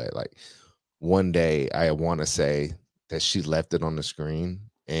phone, but like one day I want to say that she left it on the screen,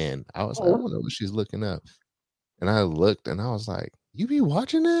 and I was like, I don't know what she's looking up, and I looked, and I was like, you be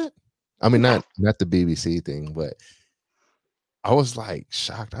watching that? I mean, not the BBC thing, but I was like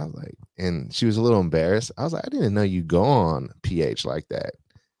shocked. I was like, and she was a little embarrassed. I was like, I didn't know you go on PH like that,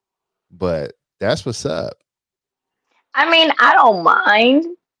 but that's what's up. I mean, I don't mind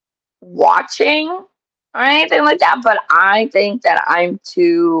watching or anything like that, but I think that I'm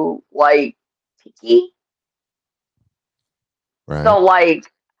too like picky. Right. So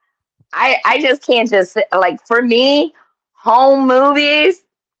like I just can't just sit, like for me, home movies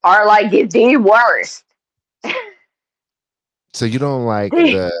are like the worst. So you don't like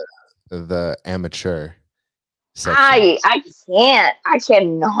the amateur section? I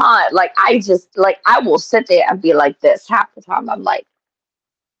cannot. Like I just like I will sit there and be like this half the time. I'm like,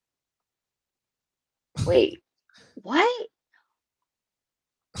 wait, what?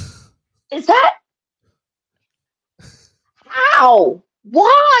 Is that how?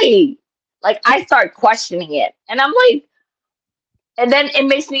 Why? Like I start questioning it. And I'm like, and then it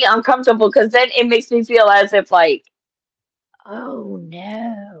makes me uncomfortable because then it makes me feel as if like, oh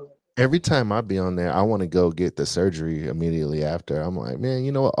no. Every time I be on there, I want to go get the surgery immediately after. I'm like, man,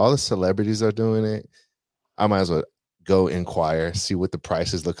 you know what? All the celebrities are doing it. I might as well go inquire, see what the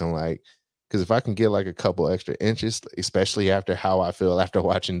price is looking like. Because if I can get like a couple extra inches, especially after how I feel after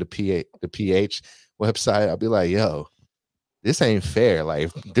watching the PH website, I'll be like, yo, this ain't fair.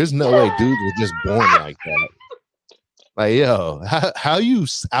 Like, there's no way dudes were just born like that. Like, yo, how you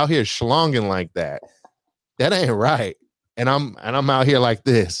out here schlonging like that? That ain't right. And I'm out here like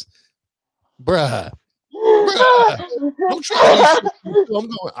this, bruh. I'm trying.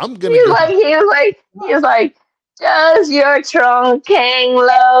 I'm gonna. He was like, does your trunk hang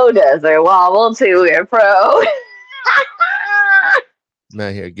low? Does it wobble to your pro? I'm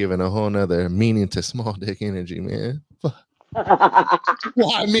out here giving a whole nother meaning to small dick energy, man.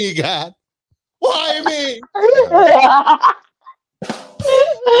 Why me, God? Why me?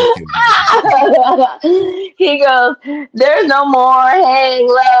 He goes, there's no more hang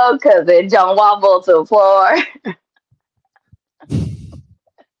low because it don't wobble to the floor.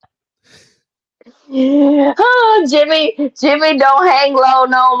 Oh, Jimmy don't hang low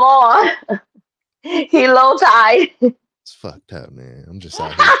no more. He low tide. It's fucked up, man. I'm just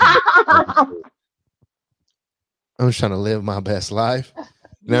out here. I'm just trying to live my best life.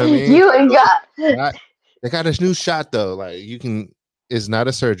 You know what I mean? You ain't got. They got this new shot though. Like you can. It's not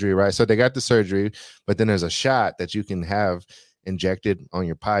a surgery, right? So they got the surgery, but then there's a shot that you can have injected on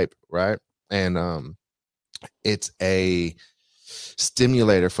your pipe, right? And it's a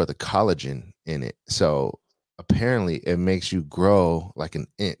stimulator for the collagen in it. So apparently it makes you grow like an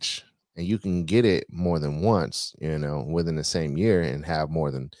inch, and you can get it more than once, you know, within the same year and have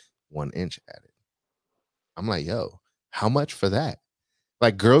more than 1 inch added. I'm like, yo, how much for that?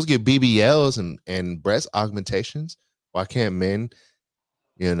 Like girls get BBLs and breast augmentations. Why can't men,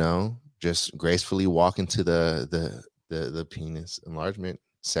 you know, just gracefully walk into the penis enlargement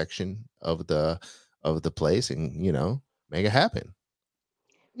section of the place and, you know, make it happen?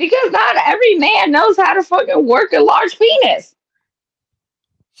 Because not every man knows how to fucking work a large penis.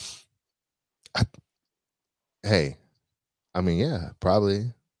 Hey, I mean, yeah,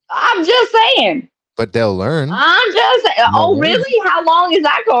 probably. I'm just saying. But they'll learn. I'm just saying. Oh, really? How long is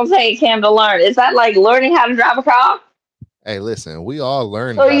that going to take him to learn? Is that like learning how to drive a car? Hey, listen, we all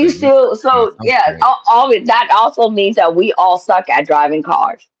learn. So yeah, that also means that we all suck at driving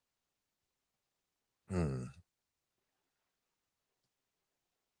cars.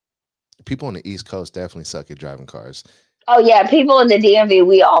 People on the East Coast definitely suck at driving cars. Oh yeah, people in the DMV,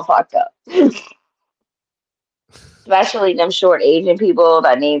 we all fucked up. Especially them short Asian people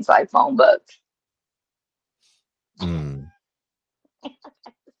that needs like phone books.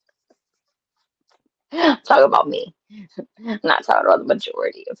 Talking about me. I'm not talking about the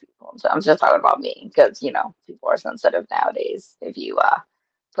majority of people. So I'm just talking about me because, you know, people are sensitive nowadays if you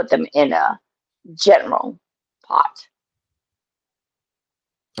put them in a general pot.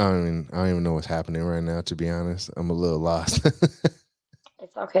 I don't even know what's happening right now, to be honest. I'm a little lost.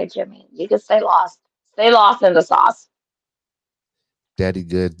 It's okay, Jimmy. You can stay lost. Stay lost in the sauce. Daddy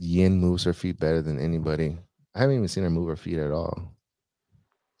Good Yin moves her feet better than anybody. I haven't even seen her move her feet at all.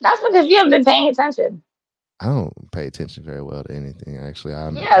 That's because you haven't been paying attention. I don't pay attention very well to anything, actually.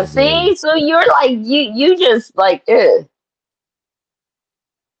 See? So you're like, you just like, ugh.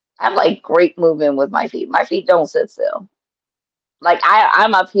 I have like great movement with my feet. My feet don't sit still. Like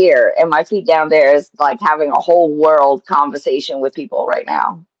I'm up here and my feet down there is like having a whole world conversation with people right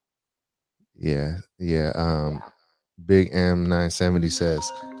now. Yeah. Big M970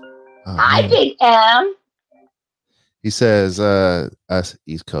 says, hi, Big M. He says, us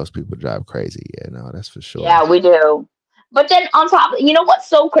East Coast people drive crazy. Yeah, no, that's for sure. Yeah, we do. But then on top, you know what's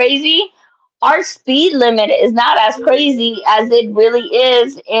so crazy? Our speed limit is not as crazy as it really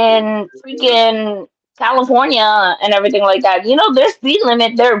is in freaking California and everything like that. You know, their speed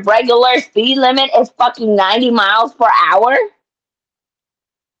limit, their regular speed limit is fucking 90 miles per hour.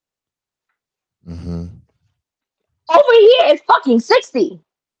 Mm-hmm. Over here, it's fucking 60.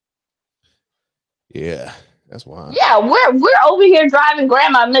 Yeah. That's wild. Yeah, we're over here driving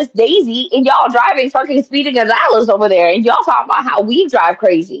Grandma Miss Daisy, and y'all driving fucking Speedy Gonzales over there, and y'all talking about how we drive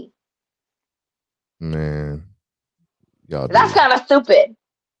crazy. Man, y'all. That's kind of stupid.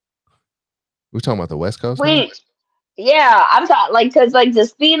 We're talking about the West Coast. Yeah, I'm talking like because like the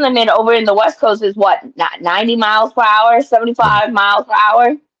speed limit over in the West Coast is what 90 miles per hour, 75 miles per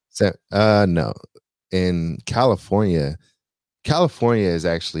hour. No, in California is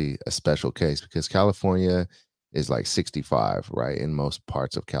actually a special case because California is like 65, right? In most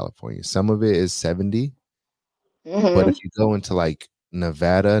parts of California. Some of it is 70. Mm-hmm. But if you go into like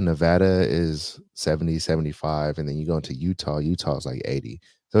Nevada is 70, 75. And then you go into Utah is like 80.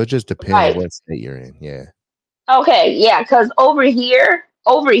 So it just depends what state you're in. Yeah. Okay. Yeah. Because over here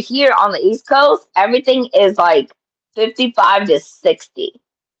on the East Coast, everything is like 55 to 60.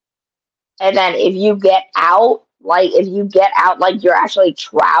 And then if you get out, like you're actually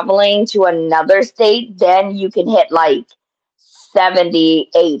traveling to another state, then you can hit like 70,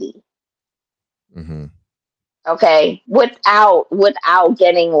 80. Mm-hmm. Okay. Without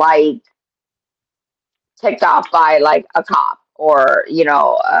getting like ticked off by like a cop or,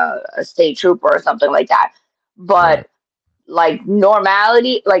 a state trooper or something like that. Right. But like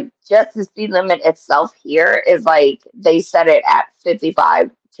normality, like just the speed limit itself here is like they set it at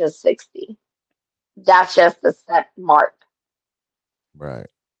 55 to 60. That's just the set mark. Right.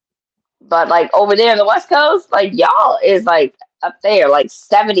 But like over there in the West Coast, like y'all is like up there, like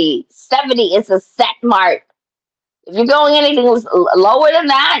 70. 70 is a set mark. If you're going anything lower than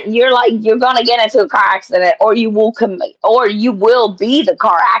that, you're gonna get into a car accident, or you will be the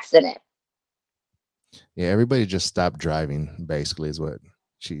car accident. Yeah, everybody just stop driving, basically, is what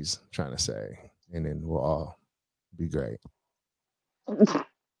she's trying to say. And then we'll all be great.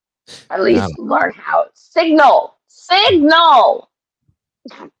 At least learn how to signal. Signal.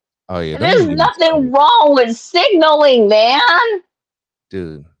 Oh yeah, There's nothing wrong with signaling, man.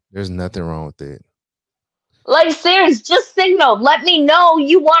 Dude, there's nothing wrong with it. Like, serious, just signal. Let me know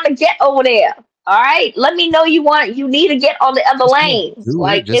you want to get over there. All right? Let me know you need to get on the other lanes.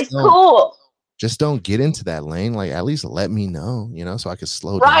 Like, it's cool. Just don't get into that lane. Like, at least let me know, so I can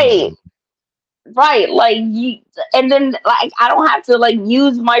slow down. Right. Like, and then, like, I don't have to, like,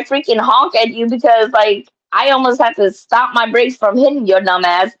 use my freaking honk at you because, like, I almost have to stop my brakes from hitting your dumb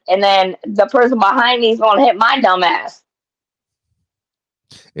ass, and then the person behind me is going to hit my dumb ass.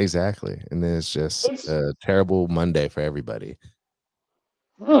 Exactly. And then it's just a terrible Monday for everybody.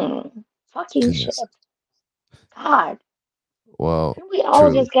 Fucking shit. God. Well, can we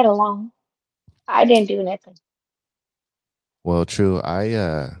all just get along? I didn't do nothing. Well, true.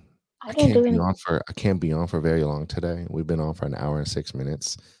 I can't be on for very long today. We've been on for an hour and 6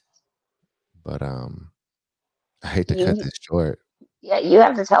 minutes. But I hate to cut this short. Yeah, you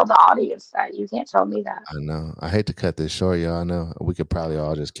have to tell the audience that. You can't tell me that. I know. I hate to cut this short, y'all. I know we could probably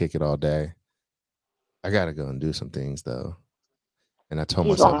all just kick it all day. I gotta go and do some things though. And I told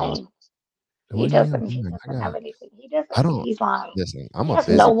myself he doesn't have anything. He's lying. Listen, he has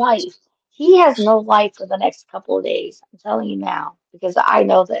no life. He has no life for the next couple of days. I'm telling you now, because I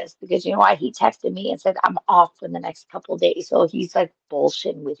know this. Because you know why? He texted me and said I'm off for the next couple of days. So he's like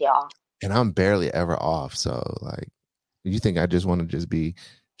bullshitting with y'all. And I'm barely ever off. So like, you think I just want to just be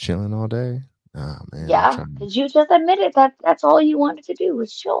chilling all day? Nah, man. Yeah, because you just admitted that that's all you wanted to do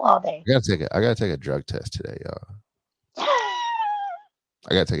was chill all day. I gotta take a drug test today, y'all.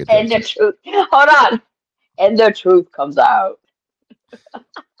 I gotta take a drug test. Truth. Hold on. And the truth comes out.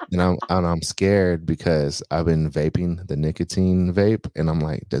 And I'm scared because I've been vaping the nicotine vape, and I'm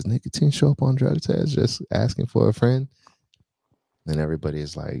like, does nicotine show up on drug tests? Just asking for a friend. And everybody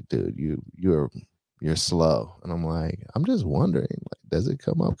is like, dude, you're slow. And I'm like, I'm just wondering, like, does it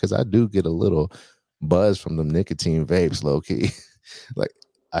come up? Because I do get a little buzz from the nicotine vapes, low key. Like,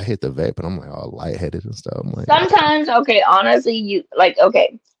 I hit the vape and I'm like all lightheaded and stuff. I'm like, sometimes, okay, honestly,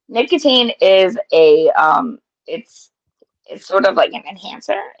 nicotine is it's sort of like an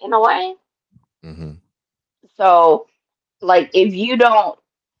enhancer in a way. Mm-hmm. So, like, if you don't,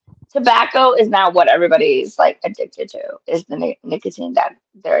 tobacco is not what everybody's like addicted to. Is the nicotine that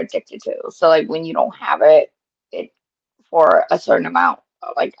they're addicted to. So, like, when you don't have it for a certain amount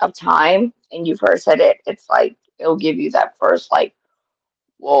of time, and you first hit it, it's like it'll give you that first like,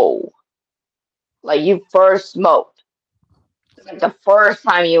 whoa, like you first smoked. It's like the first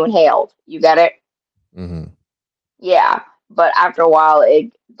time you inhaled. You get it? Mm-hmm. Yeah. But after a while,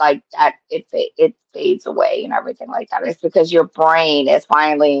 it fades away and everything like that. It's because your brain is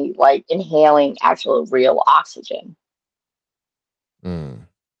finally like inhaling actual real oxygen.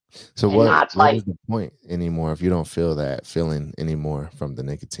 So what is the point anymore if you don't feel that feeling anymore from the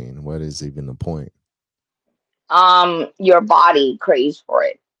nicotine? What is even the point? Your body craves for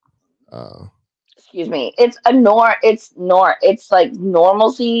it. Excuse me. It's like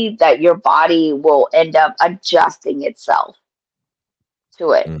normalcy that your body will end up adjusting itself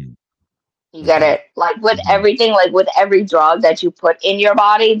to it. You get it? Like with everything, like with every drug that you put in your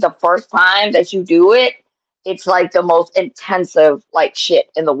body, the first time that you do it, it's like the most intensive like shit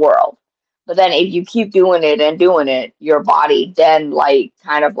in the world. But then if you keep doing it, your body then like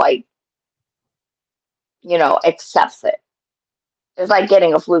kind of like, accepts it. It's like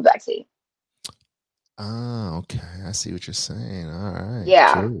getting a flu vaccine. Oh, okay. I see what you're saying. All right.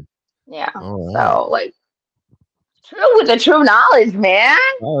 Yeah. True. Yeah. Right. So like true with the true knowledge, man.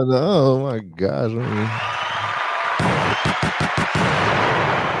 Oh no, oh my gosh.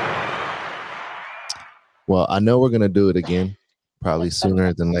 Well, I know we're gonna do it again, probably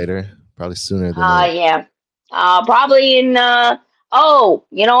sooner than later. Probably sooner than later. Yeah. Probably in oh,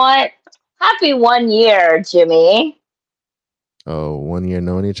 you know what? Happy 1 year, Jimmy. Oh, 1 year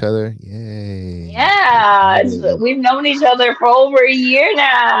knowing each other. Yay. Yeah, we've known each other for over a year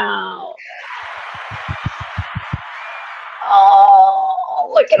now. Oh,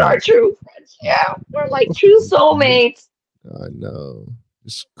 look at our true friends. Yeah, we're like true soulmates. I know.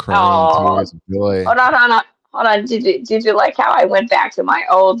 Just crying tears of joy. Hold on. Did you like how I went back to my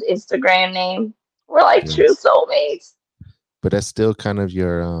old Instagram name? We're like true soulmates. But that's still kind of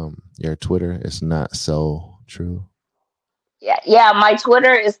your Twitter. It's not so true. Yeah. My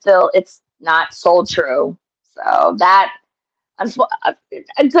Twitter is still, it's not so true. So that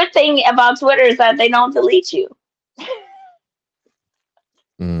a good thing about Twitter is that they don't delete you.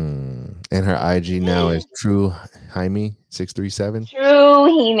 And her IG now is True Jaime 637. True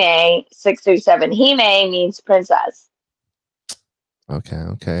Hime 637. Hime means princess.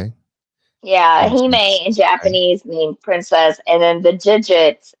 Okay. Yeah, Hime in Japanese means princess, and then the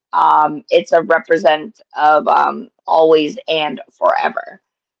digit, it's a represent of always and forever.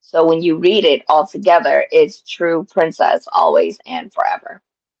 So when you read it all together, it's true princess, always and forever.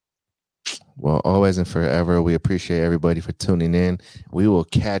 Well, always and forever, we appreciate everybody for tuning in. We will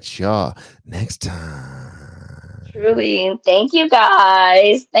catch y'all next time. Truly. Thank you,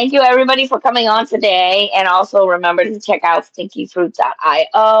 guys. Thank you, everybody, for coming on today. And also remember to check out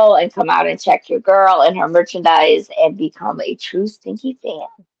stinkyfruit.io and come out and check your girl and her merchandise and become a true Stinky fan.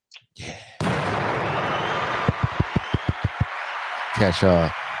 Yeah. Catch y'all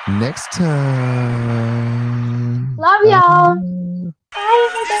next time. Love y'all. Bye.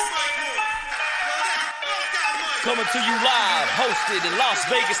 Coming to you live, hosted in Las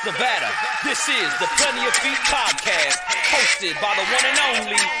Vegas, Nevada. This is the Plenty of Feet podcast, hosted by the one and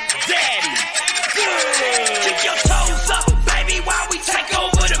only Daddy Good. Kick your toes up, baby, while we take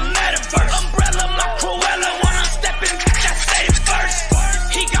over the metaverse. Umbrella, my Cruella, when I'm stepping, I say it first.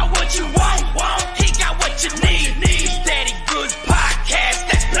 He got what you want, he got what you need. Daddy Good's podcast,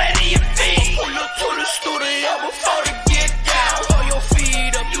 that's Plenty of Feet. Pull up to the studio before the get down. Throw your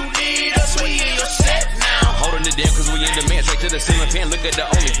feet up, you need us, we in your set now. Holding it down cause we in demand, straight to the ceiling fan. Look at the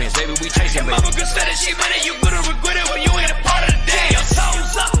OnlyFans, baby, we chasing, baby. Mama good said that she meant it, you gonna regret it when you ain't a part of